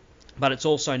 but it's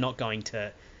also not going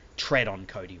to tread on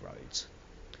Cody Rhodes.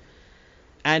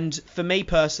 And for me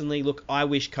personally, look, I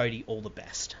wish Cody all the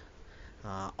best.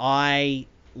 I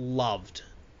loved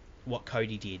what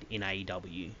Cody did in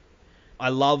AEW. I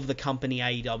love the company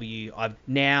AEW. I've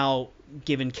now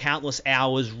given countless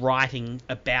hours writing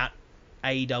about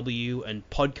AEW and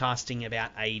podcasting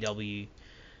about AEW.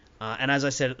 And as I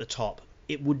said at the top,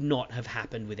 it would not have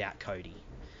happened without Cody.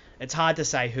 It's hard to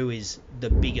say who is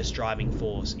the biggest driving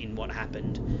force in what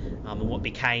happened and what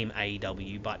became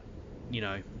AEW, but, you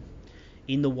know,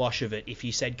 in the wash of it, if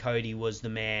you said Cody was the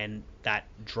man that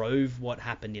drove what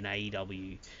happened in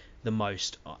AEW the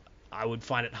most, I would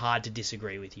find it hard to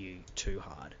disagree with you too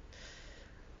hard.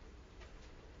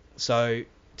 So,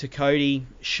 to Cody,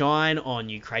 shine on,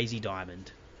 you crazy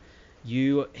diamond.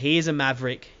 He is a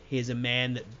maverick. He is a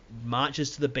man that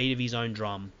marches to the beat of his own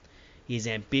drum. He is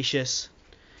ambitious.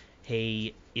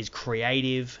 He is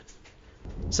creative.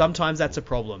 Sometimes that's a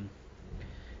problem.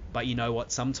 But you know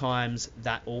what? Sometimes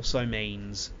that also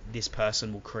means this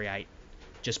person will create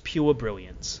just pure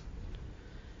brilliance.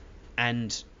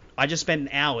 And I just spent an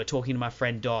hour talking to my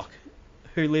friend Doc,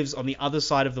 who lives on the other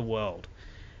side of the world,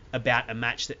 about a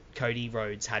match that Cody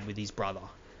Rhodes had with his brother,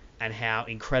 and how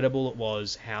incredible it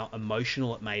was, how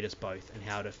emotional it made us both, and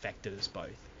how it affected us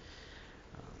both.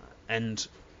 And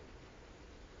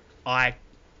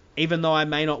even though I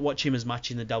may not watch him as much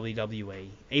in the WWE,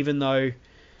 even though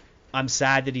I'm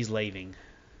sad that he's leaving,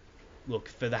 look,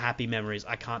 for the happy memories,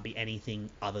 I can't be anything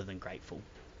other than grateful.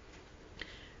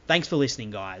 Thanks for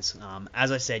listening, guys.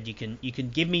 As I said, you can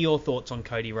give me your thoughts on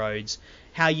Cody Rhodes,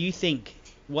 how you think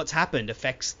what's happened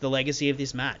affects the legacy of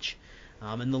this match,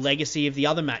 and the legacy of the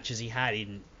other matches he had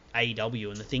in AEW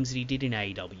and the things that he did in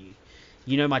AEW.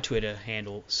 You know my Twitter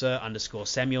handle,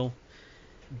 Sir_Samuel.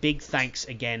 Big thanks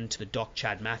again to the Doc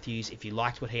Chad Matthews. If you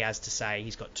liked what he has to say,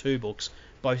 he's got 2 books.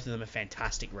 Both of them are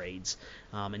fantastic reads,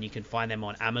 and you can find them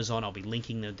on Amazon. I'll be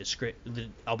linking them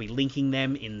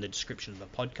in the description of the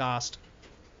podcast.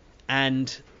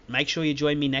 And make sure you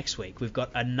join me next week. We've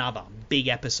got another big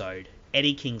episode.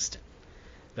 Eddie Kingston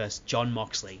versus Jon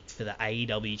Moxley for the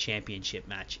AEW Championship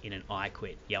match in an I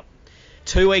Quit. Yep.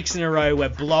 2 weeks in a row, we're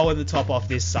blowing the top off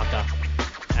this sucker.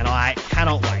 And I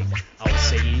cannot wait. I'll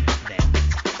see you then.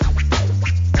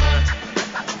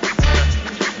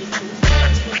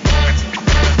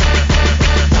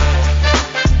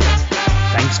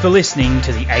 Thanks for listening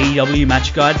to the AEW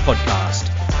Match Guide podcast.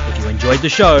 If you enjoyed the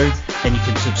show, then you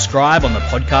can subscribe on the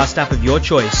podcast app of your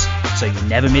choice so you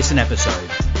never miss an episode.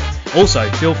 Also,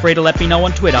 feel free to let me know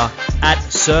on Twitter at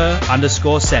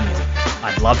Sir_Samuel.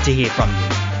 I'd love to hear from you.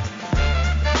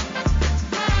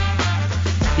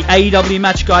 The AEW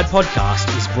Match Guide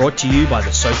podcast is brought to you by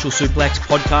the Social Suplex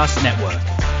Podcast Network,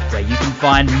 where you can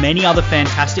find many other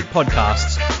fantastic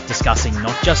podcasts discussing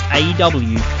not just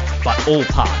AEW, but all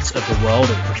parts of the world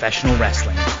of professional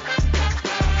wrestling.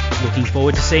 Looking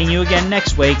forward to seeing you again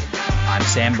next week. I'm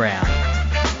Sam Brown.